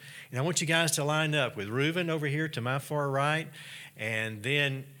friend. And I want you guys to line up with Reuven over here to my far right, and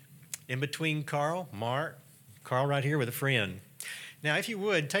then in between Carl, Mark, Carl right here with a friend. Now, if you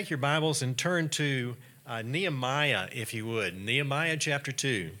would, take your Bibles and turn to Nehemiah, if you would. Nehemiah chapter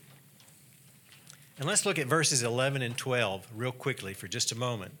 2. And let's look at verses 11 and 12 real quickly for just a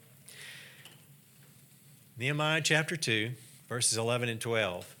moment. Nehemiah chapter 2, verses 11 and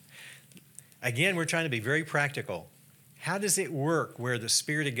 12. Again, we're trying to be very practical. How does it work where the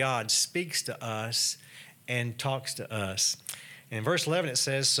Spirit of God speaks to us and talks to us? In verse 11 it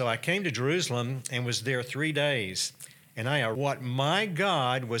says, "So I came to Jerusalem and was there 3 days, and what my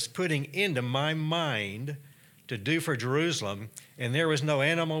God was putting into my mind to do for Jerusalem, and there was no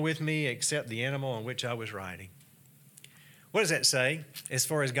animal with me except the animal on which I was riding." What does that say as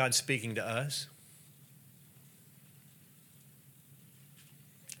far as God speaking to us?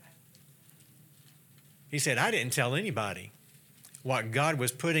 He said, I didn't tell anybody what God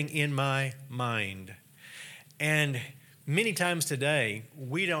was putting in my mind. And many times today,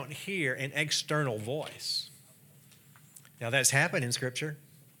 we don't hear an external voice. Now, that's happened in Scripture.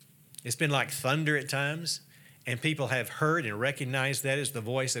 It's been like thunder at times, and people have heard and recognized that as the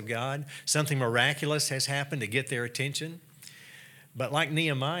voice of God. Something miraculous has happened to get their attention. But like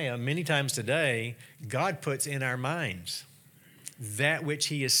Nehemiah, many times today, God puts in our minds that which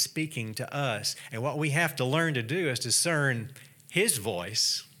He is speaking to us. And what we have to learn to do is discern His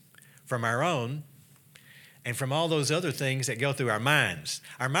voice from our own and from all those other things that go through our minds.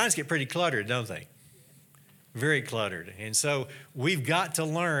 Our minds get pretty cluttered, don't they? Very cluttered. And so we've got to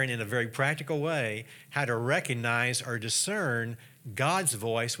learn in a very practical way how to recognize or discern God's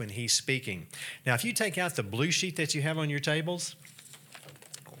voice when He's speaking. Now, if you take out the blue sheet that you have on your tables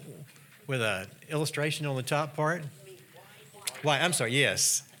with an illustration on the top part,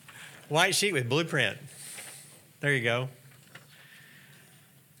 white sheet with blueprint. There you go.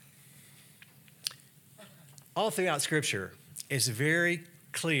 all throughout Scripture, it's very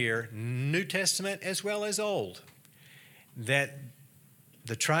clear, New Testament as well as Old, that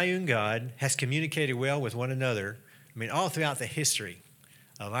the triune God has communicated well with one another. I mean, all throughout the history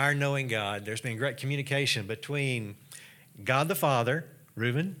of our knowing God, there's been great communication between God the Father,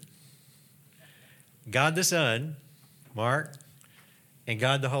 Reuben, God the Son, Mark, and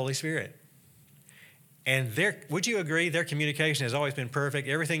God the Holy Spirit. And would you agree their communication has always been perfect?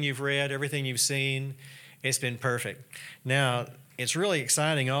 Everything you've read, everything you've seen, it's been perfect. Now, it's really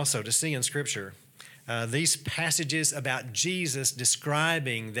exciting also to see in Scripture these passages about Jesus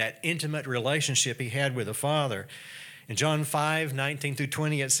describing that intimate relationship he had with the Father. In John 5:19 through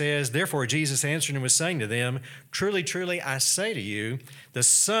 20, it says, "Therefore Jesus answered and was saying to them, Truly, truly, I say to you, the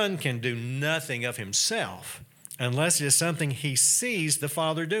Son can do nothing of himself, unless it is something he sees the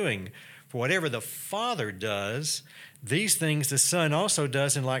Father doing. For whatever the Father does, these things the Son also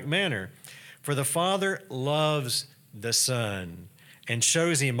does in like manner. For the Father loves the Son and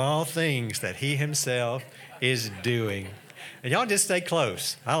shows him all things that he himself is doing." And y'all just stay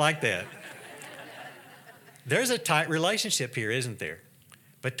close. I like that. There's a tight relationship here, isn't there,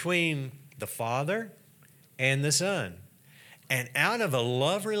 between the Father and the Son. And out of a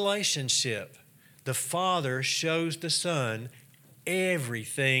love relationship, the Father shows the Son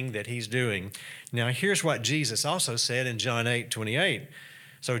everything that he's doing. Now, here's what Jesus also said in John 8:28.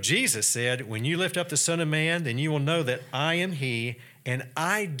 So Jesus said, "When you lift up the Son of Man, then you will know that I am he, and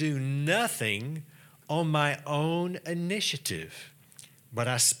I do nothing on my own initiative, but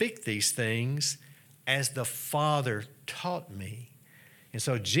I speak these things as the Father taught me." And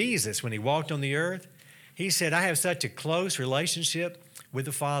so Jesus, when he walked on the earth, he said, "I have such a close relationship with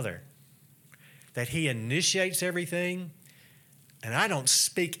the Father that he initiates everything, and I don't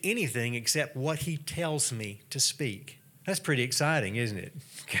speak anything except what he tells me to speak." That's pretty exciting, isn't it?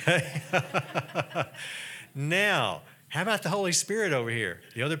 Okay. Now, how about the Holy Spirit over here,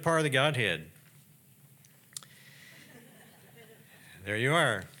 the other part of the Godhead? There you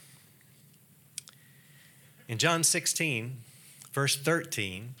are. In John 16, verse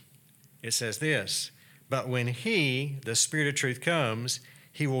 13, it says this, "But when he, the Spirit of truth, comes,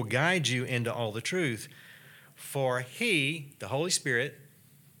 he will guide you into all the truth. For he, the Holy Spirit,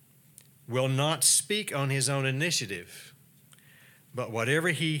 will not speak on his own initiative, but whatever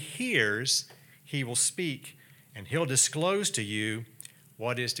he hears, he will speak, and he'll disclose to you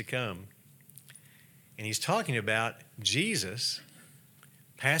what is to come." And he's talking about Jesus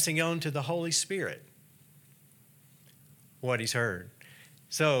passing on to the Holy Spirit what he's heard.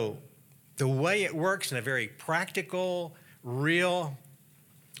 So the way it works in a very practical, real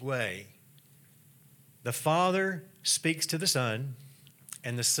way, the Father speaks to the Son,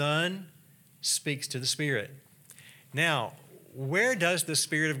 and the Son speaks to the Spirit. Now, where does the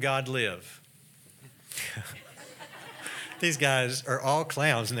Spirit of God live? These guys are all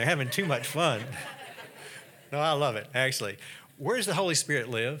clowns, and they're having too much fun. No, I love it, actually. Where does the Holy Spirit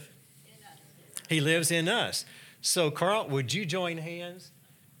live? In us. He lives in us. So, Carl, would you join hands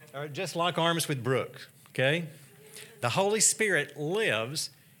or just lock arms with Brooke, okay? The Holy Spirit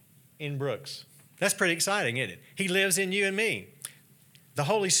lives in Brooks. That's pretty exciting, isn't it? He lives in you and me. The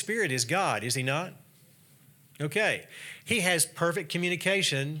Holy Spirit is God, is he not? Okay. He has perfect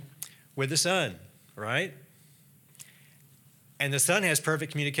communication with the Son, right? And the Son has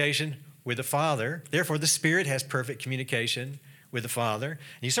perfect communication with the Father. Therefore, the Spirit has perfect communication with the Father.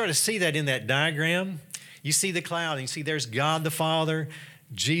 And you sort of see that in that diagram. You see the cloud, and you see there's God the Father,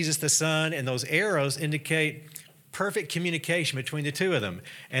 Jesus the Son, and those arrows indicate perfect communication between the two of them.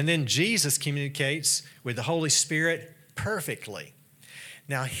 And then Jesus communicates with the Holy Spirit perfectly.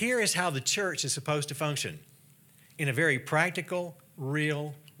 Now, here is how the church is supposed to function in a very practical,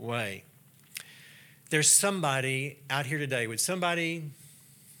 real way. There's somebody out here today. Let's have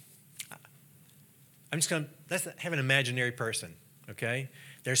an imaginary person, okay?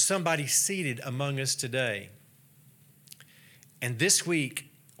 There's somebody seated among us today. And this week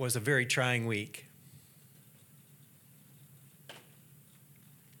was a very trying week.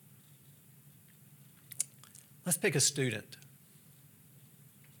 Let's pick a student.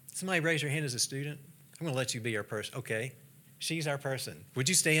 Somebody raise your hand as a student. I'm going to let you be our person. Okay, she's our person. Would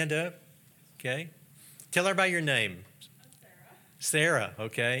you stand up? Okay. Tell everybody your name. I'm Sarah. Sarah,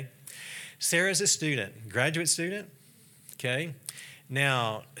 okay. Sarah's a student, graduate student, okay.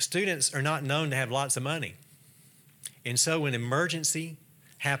 Now, students are not known to have lots of money. And so when emergency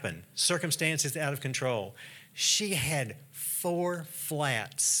happened, circumstances out of control, she had 4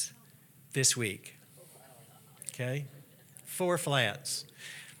 flats this week. Okay? 4 flats.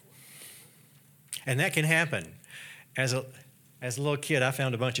 And that can happen. As a little kid, I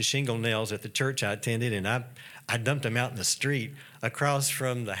found a bunch of shingle nails at the church I attended, and I dumped them out in the street across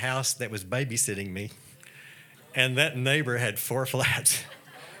from the house that was babysitting me. And that neighbor had 4 flats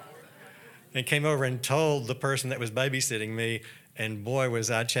and came over and told the person that was babysitting me, and boy,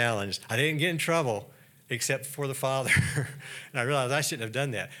 was I challenged. I didn't get in trouble except for the father. And I realized I shouldn't have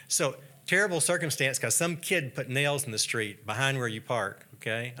done that. So terrible circumstance because some kid put nails in the street behind where you park,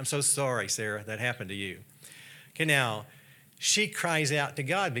 okay? I'm so sorry, Sarah, that happened to you. Okay, now, she cries out to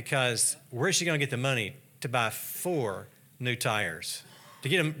God because where's she going to get the money to buy 4 new tires, to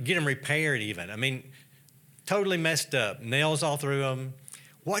get them repaired even? I mean, totally messed up, nails all through them.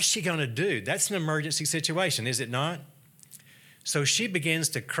 What's she going to do? That's an emergency situation, is it not? So she begins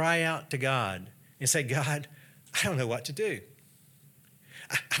to cry out to God and say, God, I don't know what to do.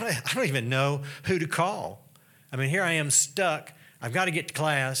 I don't even know who to call. I mean, here I am stuck. I've got to get to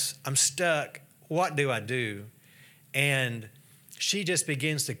class. I'm stuck. What do I do? And she just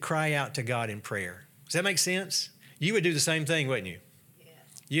begins to cry out to God in prayer. Does that make sense? You would do the same thing, wouldn't you?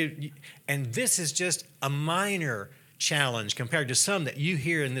 Yes. And this is just a minor challenge compared to some that you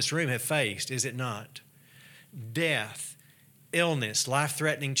here in this room have faced, is it not? Death, illness,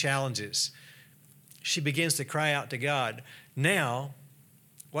 life-threatening challenges. She begins to cry out to God. Now,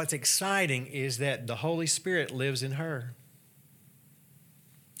 what's exciting is that the Holy Spirit lives in her.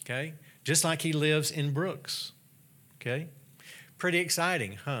 Okay? Just like he lives in Brooks. Okay? Pretty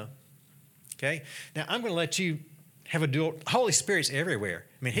exciting, huh? Okay? Now, I'm going to let you have a dual. Holy Spirit's everywhere.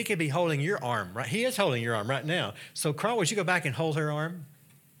 I mean, he could be holding your arm, right? He is holding your arm right now. So, Carl, would you go back and hold her arm?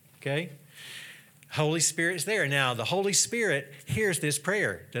 Okay? Holy Spirit's there. Now, the Holy Spirit hears this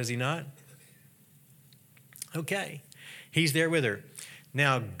prayer, does he not? Okay. He's there with her.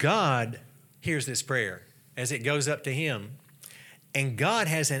 Now, God hears this prayer as it goes up to him. And God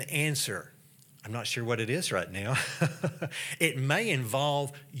has an answer. I'm not sure what it is right now. It may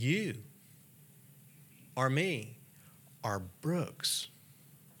involve you or me or Brooks.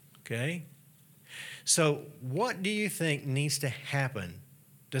 Okay? So what do you think needs to happen?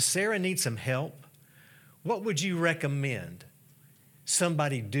 Does Sarah need some help? What would you recommend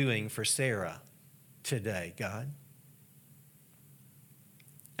somebody doing for Sarah today, God?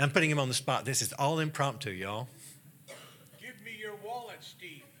 I'm putting him on the spot. This is all impromptu, y'all. Give me your wallet,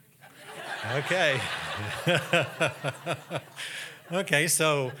 Steve. Okay. Okay,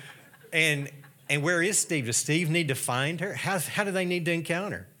 so, and where is Steve? Does Steve need to find her? How do they need to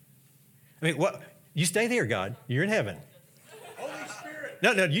encounter? I mean, what? You stay there, God. You're in heaven. Holy Spirit.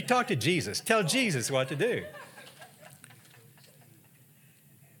 No, you talk to Jesus. Tell Jesus what to do.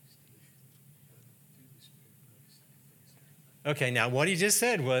 Okay, now what he just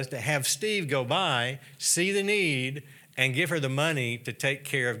said was to have Steve go by, see the need, and give her the money to take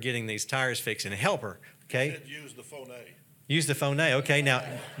care of getting these tires fixed and help her. Okay? He said use the phone A. Use the phone A. Okay, now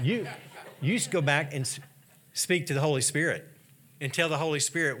you go back and speak to the Holy Spirit and tell the Holy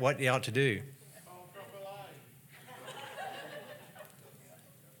Spirit what you ought to do.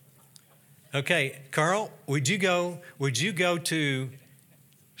 Okay, Carl, would you go to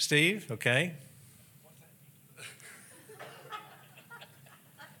Steve? Okay.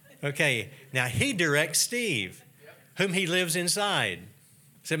 Okay, now he directs Steve, whom he lives inside.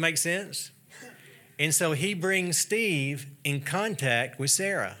 Does that make sense? And so he brings Steve in contact with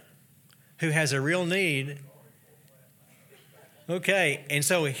Sarah, who has a real need. Okay, and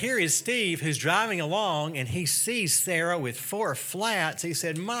so here is Steve who's driving along and he sees Sarah with 4 flats. He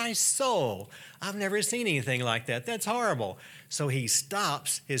said, my soul, I've never seen anything like that. That's horrible. So he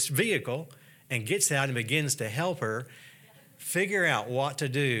stops his vehicle and gets out and begins to help her figure out what to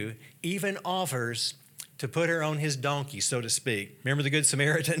do, even offers to put her on his donkey, so to speak. Remember the Good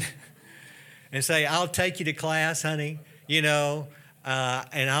Samaritan? And say, I'll take you to class, honey, and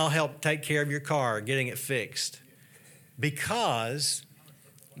I'll help take care of your car, getting it fixed. Because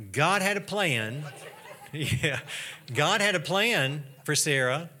God had a plan. Yeah, God had a plan for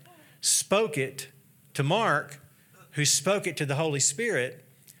Sarah, spoke it to Mark, who spoke it to the Holy Spirit,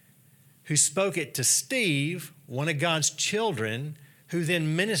 who spoke it to Steve, one of God's children, who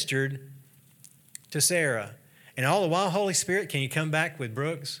then ministered to Sarah. And all the while, Holy Spirit, can you come back with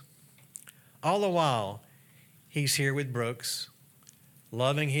Brooks? All the while, he's here with Brooks,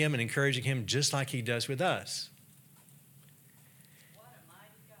 loving him and encouraging him just like he does with us.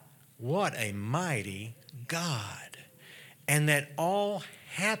 What a mighty God. And that all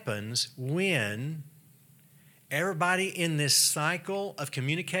happens when everybody in this cycle of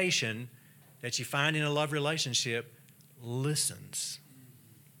communication that you find in a love relationship listens.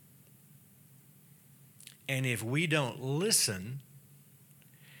 And if we don't listen,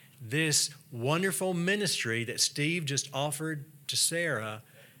 this wonderful ministry that Steve just offered to Sarah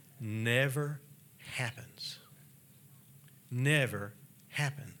never happens. Never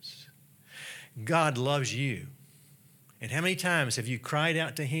happens. God loves you. And how many times have you cried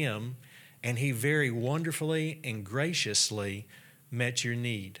out to Him and He very wonderfully and graciously met your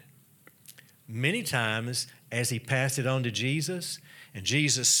need? Many times as He passed it on to Jesus, and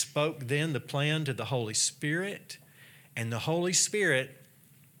Jesus spoke then the plan to the Holy Spirit, and the Holy Spirit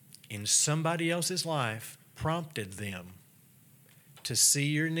in somebody else's life prompted them to see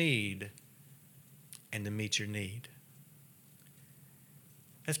your need and to meet your need.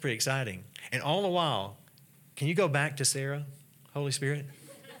 That's pretty exciting. And all the while, can you go back to Sarah, Holy Spirit?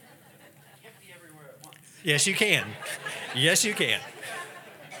 Can't be everywhere at once. Yes, you can. Yes, you can.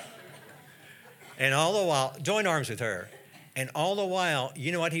 And all the while, join arms with her. And all the while,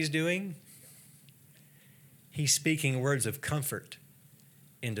 you know what He's doing? He's speaking words of comfort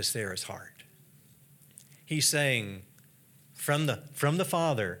into Sarah's heart. He's saying, from the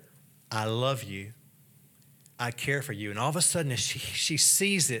Father, I love you. I care for you. And all of a sudden, she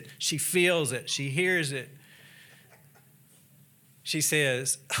sees it, she feels it, she hears it. She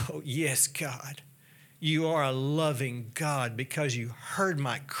says, oh, yes, God, you are a loving God because you heard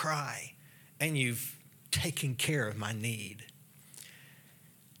my cry and you've taken care of my need.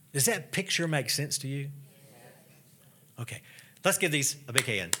 Does that picture make sense to you? Okay, let's give these a big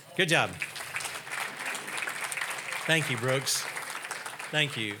hand. Good job. Thank you, Brooks.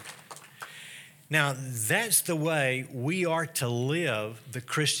 Thank you. Now, that's the way we are to live the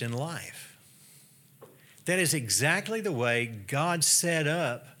Christian life. That is exactly the way God set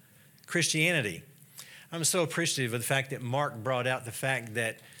up Christianity. I'm so appreciative of the fact that Mark brought out the fact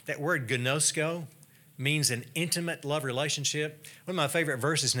that that word gnosko means an intimate love relationship. One of my favorite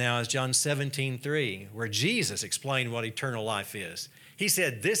verses now is John 17:3, where Jesus explained what eternal life is. He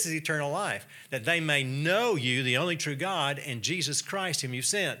said, this is eternal life, that they may know you, the only true God, and Jesus Christ, whom you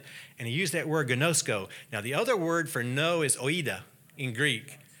sent. And he used that word gnosko. Now, the other word for know is oida in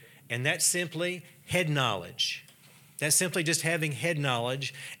Greek, and that's simply head knowledge. That's simply just having head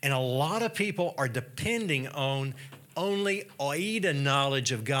knowledge. And a lot of people are depending on only oida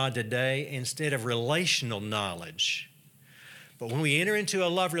knowledge of God today instead of relational knowledge. But when we enter into a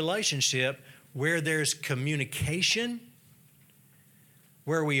love relationship where there's communication,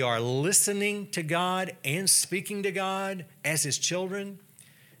 where we are listening to God and speaking to God as His children,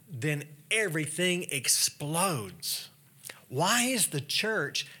 then everything explodes. Why is the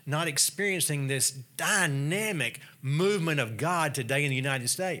church not experiencing this dynamic movement of God today in the United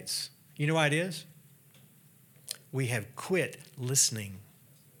States? You know why it is? We have quit listening.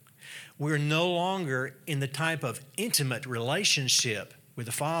 We're no longer in the type of intimate relationship with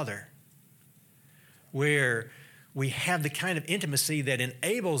the Father where we have the kind of intimacy that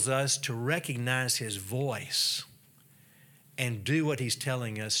enables us to recognize His voice and do what He's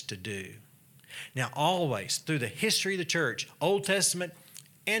telling us to do. Now, always, through the history of the church, Old Testament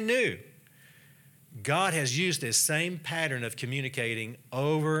and New, God has used this same pattern of communicating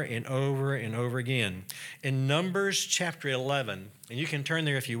over and over and over again. In Numbers chapter 11, and you can turn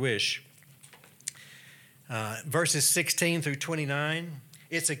there if you wish, verses 16 through 29,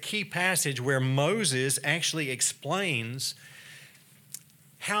 it's a key passage where Moses actually explains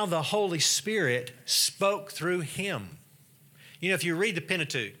how the Holy Spirit spoke through him. You know, if you read the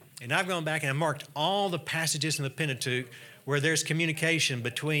Pentateuch, and I've gone back and I've marked all the passages in the Pentateuch where there's communication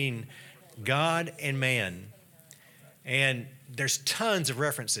between God and man. And there's tons of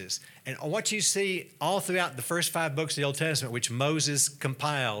references. And what you see all throughout the first 5 books of the Old Testament, which Moses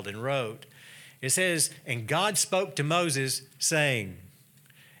compiled and wrote, it says, and God spoke to Moses saying,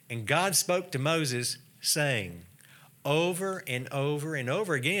 and God spoke to Moses saying, over and over and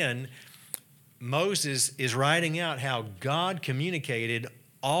over again, Moses is writing out how God communicated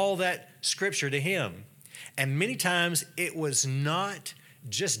all that scripture to him. And many times it was not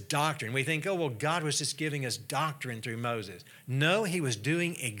just doctrine. We think, oh, well, God was just giving us doctrine through Moses. No, He was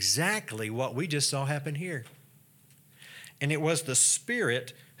doing exactly what we just saw happen here. And it was the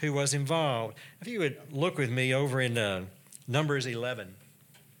Spirit who was involved. If you would look with me over in Numbers 11.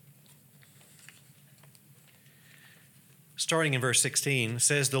 Starting in verse 16,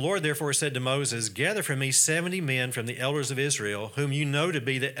 says, the Lord therefore said to Moses, gather for me 70 men from the elders of Israel, whom you know to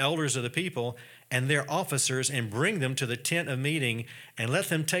be the elders of the people, and their officers, and bring them to the tent of meeting, and let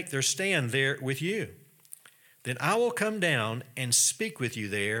them take their stand there with you. Then I will come down and speak with you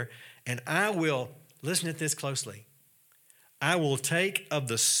there, and I will, listen to this closely, I will take of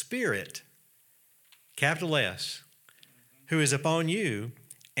the Spirit, capital S, who is upon you,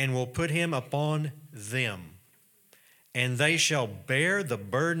 and will put him upon them. And they shall bear the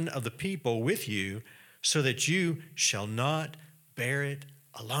burden of the people with you, so that you shall not bear it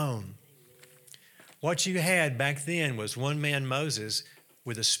alone. What you had back then was one man, Moses,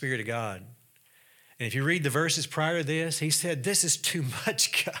 with the Spirit of God. And if you read the verses prior to this, he said, this is too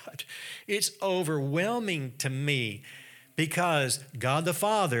much, God. It's overwhelming to me, because God the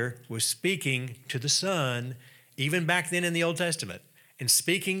Father was speaking to the Son, even back then in the Old Testament, and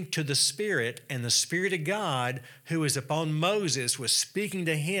speaking to the Spirit, and the Spirit of God who was upon Moses was speaking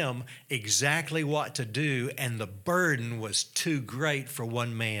to him exactly what to do, and the burden was too great for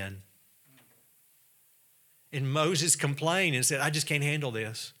one man. And Moses complained and said, I just can't handle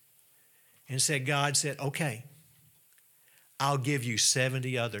this. And said, God said, okay, I'll give you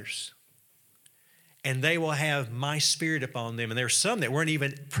 70 others, and they will have my Spirit upon them. And there were some that weren't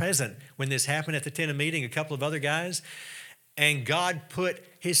even present when this happened at the tent of meeting, a couple of other guys. And God put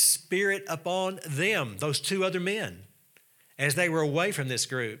his Spirit upon them, those two other men, as they were away from this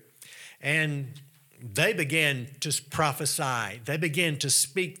group. And they began to prophesy. They began to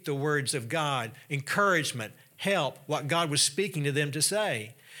speak the words of God, encouragement, help, what God was speaking to them to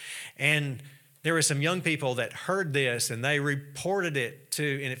say. And there were some young people that heard this, and they reported it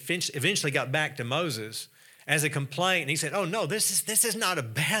to, and it eventually got back to Moses as a complaint. And he said, oh no, this is not a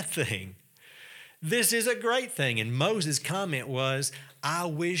bad thing. This is a great thing. And Moses' comment was, I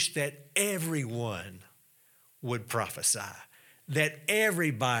wish that everyone would prophesy, that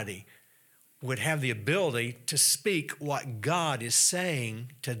everybody would have the ability to speak what God is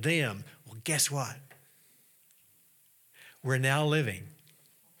saying to them. Well, guess what? We're now living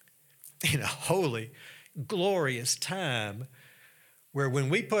in a holy, glorious time where when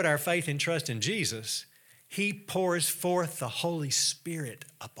we put our faith and trust in Jesus, he pours forth the Holy Spirit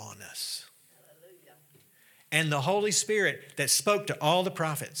upon us. Hallelujah. And the Holy Spirit that spoke to all the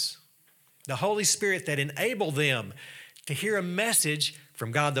prophets, the Holy Spirit that enabled them to hear a message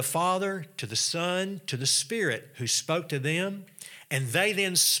from God the Father to the Son to the Spirit who spoke to them, and they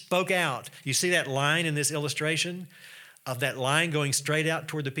then spoke out. You see that line in this illustration of that line going straight out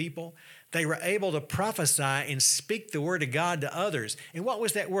toward the people? They were able to prophesy and speak the word of God to others. And what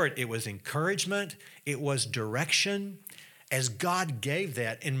was that word? It was encouragement. It was direction as God gave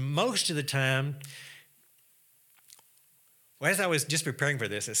that. And most of the time, well, as I was just preparing for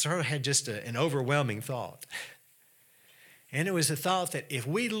this, I sort of had just an overwhelming thought. And it was the thought that if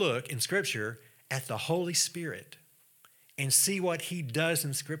we look in Scripture at the Holy Spirit and see what he does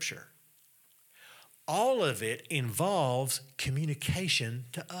in Scripture, all of it involves communication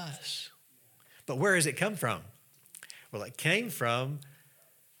to us. But where does it come from? Well, it came from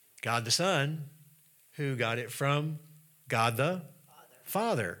God the Son, who got it from God the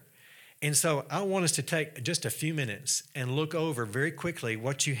Father. And so I want us to take just a few minutes and look over very quickly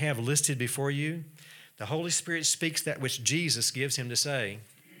what you have listed before you. The Holy Spirit speaks that which Jesus gives him to say.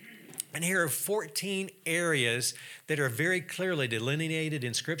 And here are 14 areas that are very clearly delineated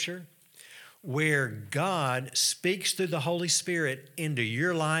in Scripture where God speaks through the Holy Spirit into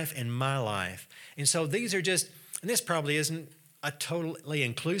your life and my life. And so these are just, and this probably isn't a totally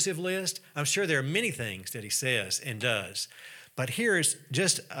inclusive list. I'm sure there are many things that he says and does. But here's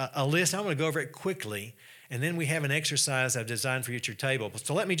just a list. I'm going to go over it quickly, and then we have an exercise I've designed for you at your table.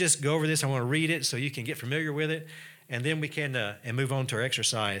 So let me just go over this. I want to read it so you can get familiar with it, and then we can and move on to our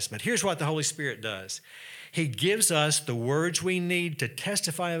exercise. But here's what the Holy Spirit does. He gives us the words we need to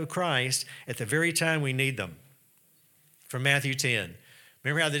testify of Christ at the very time we need them. From Matthew 10.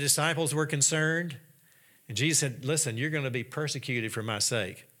 Remember how the disciples were concerned? And Jesus said, listen, you're going to be persecuted for my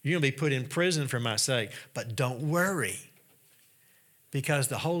sake. You're going to be put in prison for my sake. But don't worry, because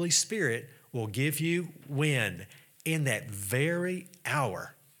the Holy Spirit will give you when? In that very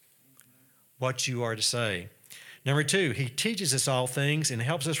hour, what you are to say. Number 2, he teaches us all things and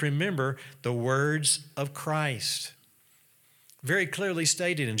helps us remember the words of Christ. Very clearly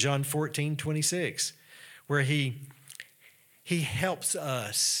stated in John 14:26, where he helps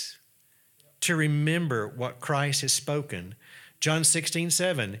us to remember what Christ has spoken. John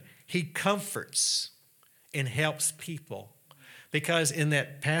 16:7, he comforts and helps people. Because in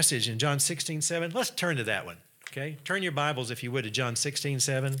that passage in John 16:7, let's turn to that one, okay? Turn your Bibles, if you would, to John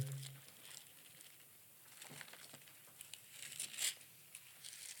 16:7.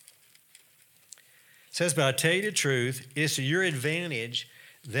 It says, but I tell you the truth, it's to your advantage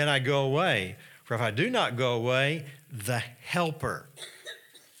that I go away. For if I do not go away, the helper,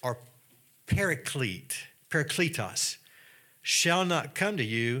 or parakletos, shall not come to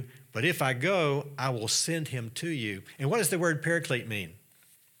you, but if I go, I will send him to you. And what does the word paraclete mean?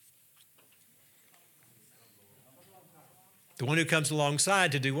 The one who comes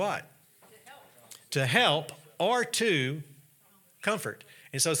alongside to do what? To help or to comfort.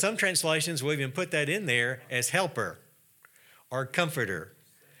 And so some translations will even put that in there as helper or comforter.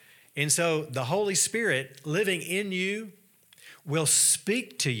 And so the Holy Spirit living in you will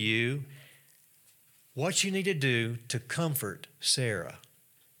speak to you what you need to do to comfort Sarah.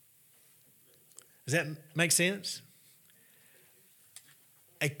 Does that make sense?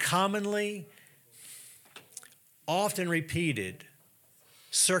 A commonly, often repeated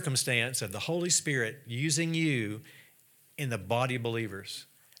circumstance of the Holy Spirit using you in the body of believers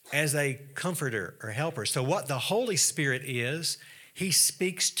as a comforter or helper. So what the Holy Spirit is, he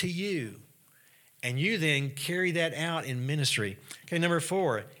speaks to you, and you then carry that out in ministry. Okay, number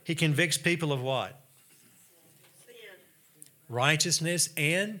 4, he convicts people of what? Sin. Righteousness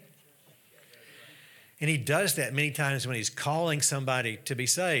and he does that many times when he's calling somebody to be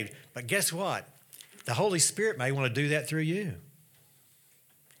saved. But guess what? The Holy Spirit may want to do that through you.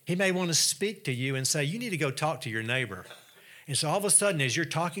 He may want to speak to you and say, you need to go talk to your neighbor. And so all of a sudden, as you're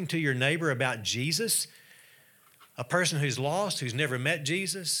talking to your neighbor about Jesus, a person who's lost, who's never met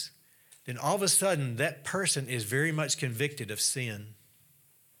Jesus, then all of a sudden that person is very much convicted of sin.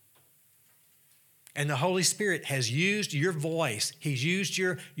 And the Holy Spirit has used your voice. He's used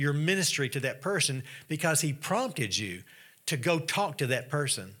your ministry to that person because he prompted you to go talk to that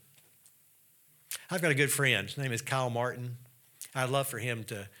person. I've got a good friend. His name is Kyle Martin. I'd love for him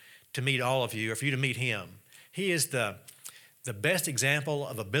to meet all of you, or for you to meet him. He is the best example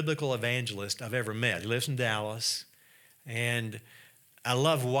of a biblical evangelist I've ever met. He lives in Dallas, and I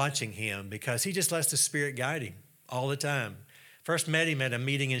love watching him because he just lets the Spirit guide him all the time. First met him at a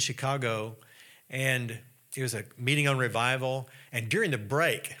meeting in Chicago, and it was a meeting on revival. And during the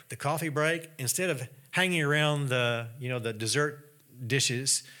break, the coffee break, instead of hanging around the dessert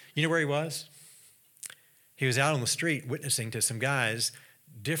dishes, you know where he was? He was out on the street witnessing to some guys,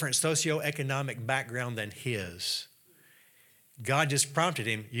 different socioeconomic background than his. God just prompted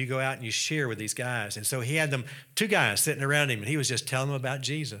him, you go out and you share with these guys. And so he had 2 guys sitting around him, and he was just telling them about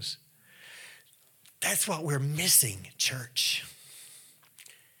Jesus. That's what we're missing, church.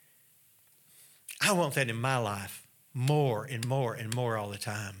 I want that in my life more and more and more all the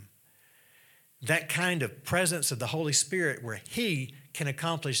time. That kind of presence of the Holy Spirit where he can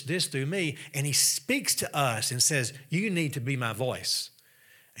accomplish this through me, and he speaks to us and says, you need to be my voice.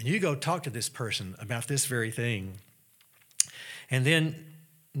 And you go talk to this person about this very thing. And then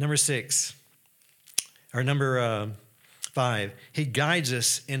number 5, he guides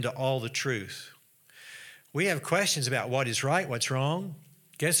us into all the truth. We have questions about what is right, what's wrong.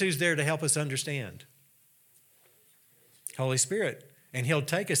 Guess who's there to help us understand? Holy Spirit. And he'll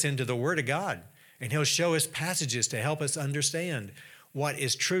take us into the Word of God, and he'll show us passages to help us understand what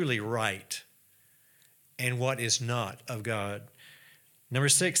is truly right and what is not of God. Number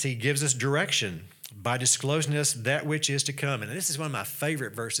 6, he gives us direction by disclosing us that which is to come. And this is one of my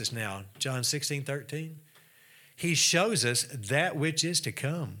favorite verses now, John 16:13. He shows us that which is to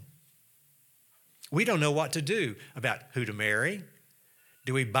come. We don't know what to do about who to marry.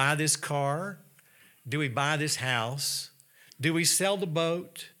 Do we buy this car? Do we buy this house? Do we sell the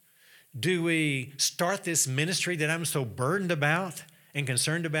boat? Do we start this ministry that I'm so burdened about and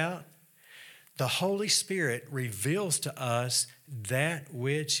concerned about? The Holy Spirit reveals to us that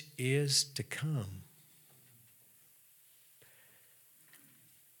which is to come.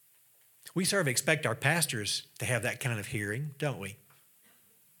 We sort of expect our pastors to have that kind of hearing, don't we?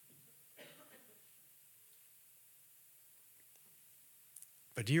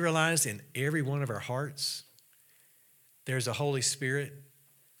 But do you realize in every one of our hearts, there's a Holy Spirit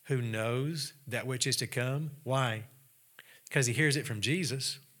who knows that which is to come? Why? Because he hears it from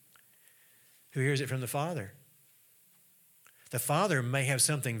Jesus, who hears it from the Father. The Father may have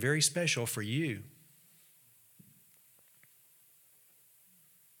something very special for you.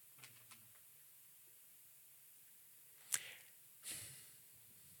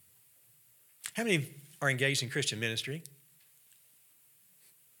 How many are engaged in Christian ministry?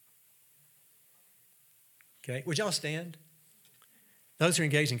 Okay, would y'all stand? Those who are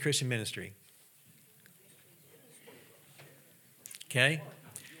engaged in Christian ministry. Okay?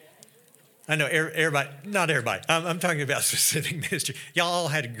 I know everybody, not everybody. I'm talking about specific ministry. Y'all all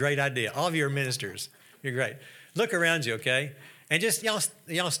had a great idea. All of you are ministers. You're great. Look around you, okay? And just y'all,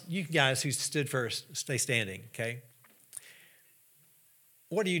 you guys who stood first, stay standing, okay?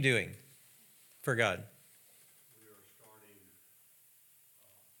 What are you doing for God? We are starting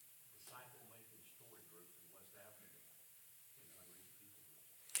disciple-making story group in West Africa in unreached people.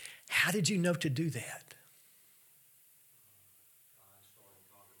 How did you know to do that? I started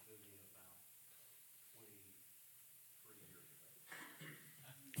talking to me about 23 years ago.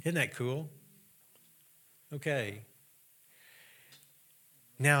 Isn't that cool? Okay.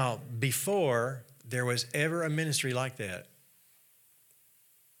 Now, before there was ever a ministry like that,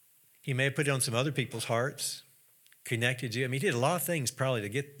 He may have put it on some other people's hearts, connected you. I mean, he did a lot of things probably to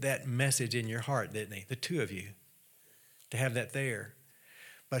get that message in your heart, didn't he? The two of you, to have that there.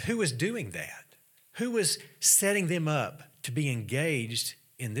 But who was doing that? Who was setting them up to be engaged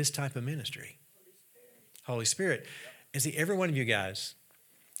in this type of ministry? Holy Spirit. And see, every one of you guys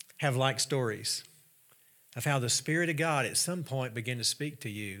have like stories of how the Spirit of God at some point began to speak to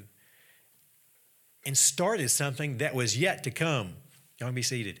you and started something that was yet to come. Y'all can be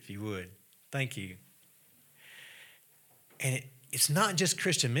seated if you would. Thank you. And it's not just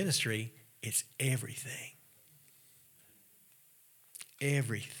Christian ministry, it's everything.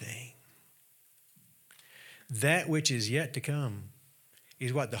 Everything. That which is yet to come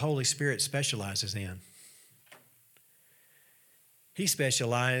is what the Holy Spirit specializes in. He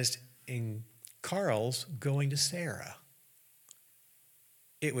specialized in Carl's going to Sarah.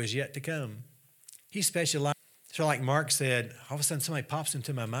 It was yet to come. He specialized, so like Mark said, all of a sudden somebody pops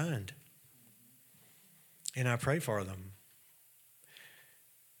into my mind and I pray for them.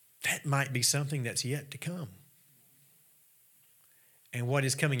 That might be something that's yet to come. And what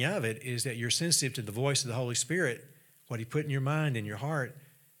is coming out of it is that you're sensitive to the voice of the Holy Spirit, what he put in your mind and your heart,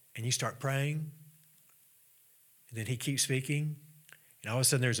 and you start praying, and then he keeps speaking, and all of a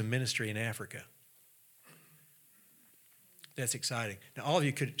sudden there's a ministry in Africa. That's exciting. Now, all of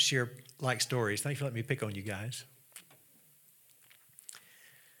you could share like stories. Thanks for letting me pick on you guys.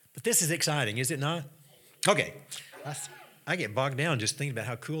 But this is exciting, is it not? Okay. I get bogged down just thinking about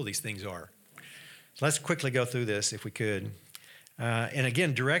how cool these things are. So let's quickly go through this if we could. And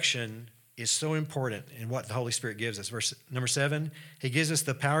again, direction is so important in what the Holy Spirit gives us. Verse number 7, he gives us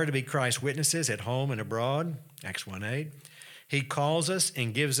the power to be Christ's witnesses at home and abroad, Acts 1:8. He calls us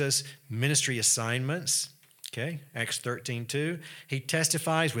and gives us ministry assignments, okay, Acts 13:2. He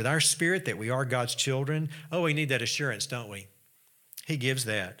testifies with our spirit that we are God's children. Oh, we need that assurance, don't we? He gives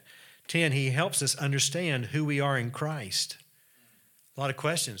that. 10, he helps us understand who we are in Christ. A lot of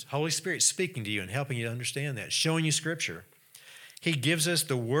questions. Holy Spirit speaking to you and helping you to understand that, showing you Scripture. He gives us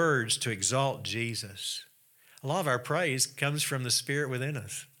the words to exalt Jesus. A lot of our praise comes from the Spirit within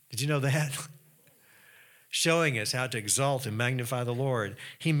us. Did you know that? Showing us how to exalt and magnify the Lord.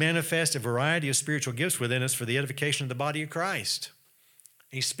 He manifests a variety of spiritual gifts within us for the edification of the body of Christ.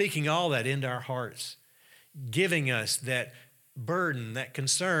 He's speaking all that into our hearts, giving us that burden, that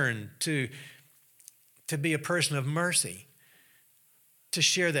concern to be a person of mercy, to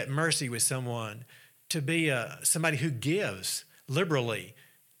share that mercy with someone, to be somebody who gives liberally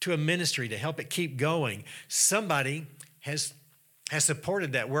to a ministry to help it keep going. Somebody has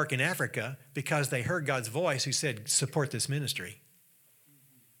supported that work in Africa because they heard God's voice who said, support this ministry.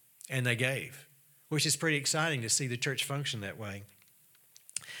 And they gave, which is pretty exciting to see the church function that way.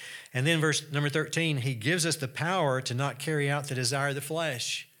 And then verse number 13, he gives us the power to not carry out the desire of the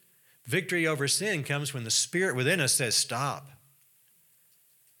flesh. Victory over sin comes when the Spirit within us says, stop.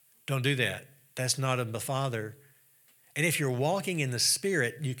 Don't do that. That's not of the Father. And if you're walking in the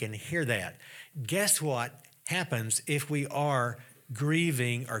Spirit, you can hear that. Guess what happens if we are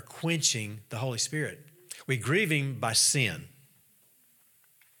grieving or quenching the Holy Spirit? We grieve him by sin.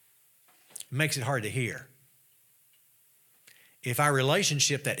 It makes it hard to hear. If our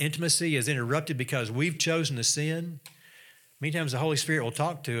relationship, that intimacy, is interrupted because we've chosen to sin, many times the Holy Spirit will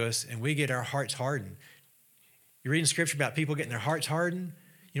talk to us and we get our hearts hardened. You're reading Scripture about people getting their hearts hardened.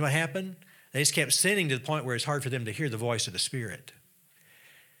 You know what happened? They just kept sinning to the point where it's hard for them to hear the voice of the Spirit.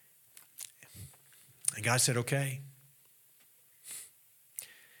 And God said, okay.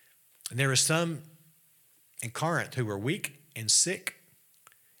 And there were some in Corinth who were weak and sick,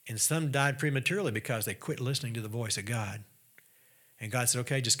 and some died prematurely because they quit listening to the voice of God. And God said,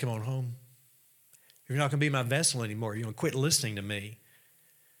 okay, just come on home. You're not going to be my vessel anymore. You're going to quit listening to me.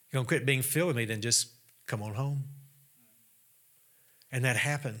 You're going to quit being filled with me, then just come on home. And that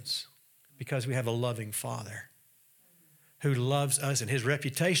happens because we have a loving Father who loves us, and his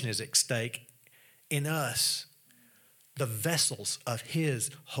reputation is at stake in us, the vessels of his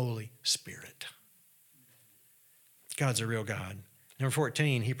Holy Spirit. God's a real God. Number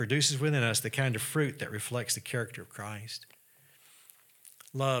 14, he produces within us the kind of fruit that reflects the character of Christ.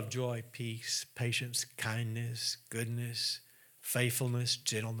 Love, joy, peace, patience, kindness, goodness, faithfulness,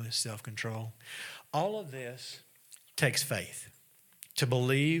 gentleness, self-control. All of this takes faith to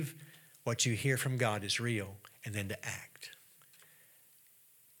believe what you hear from God is real and then to act.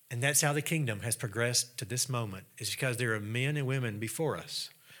 And that's how the kingdom has progressed to this moment, is because there are men and women before us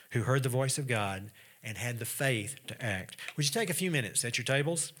who heard the voice of God and had the faith to act. Would you take a few minutes at your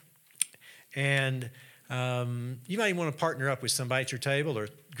tables? And you might want to partner up with somebody at your table, or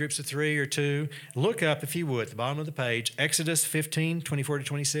groups of 3 or 2. Look up, if you would, at the bottom of the page, Exodus 15, 24 to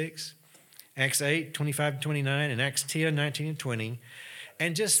 26. Acts 8, 25 and 29, and Acts 10, 19 and 20.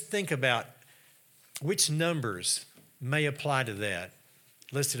 And just think about which numbers may apply to that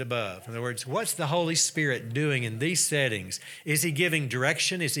listed above. In other words, what's the Holy Spirit doing in these settings? Is he giving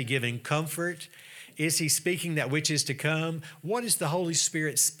direction? Is he giving comfort? Is he speaking that which is to come? What is the Holy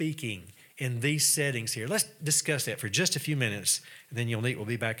Spirit speaking in these settings here? Let's discuss that for just a few minutes, and then we'll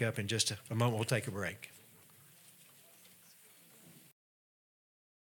be back up in just a moment. We'll take a break.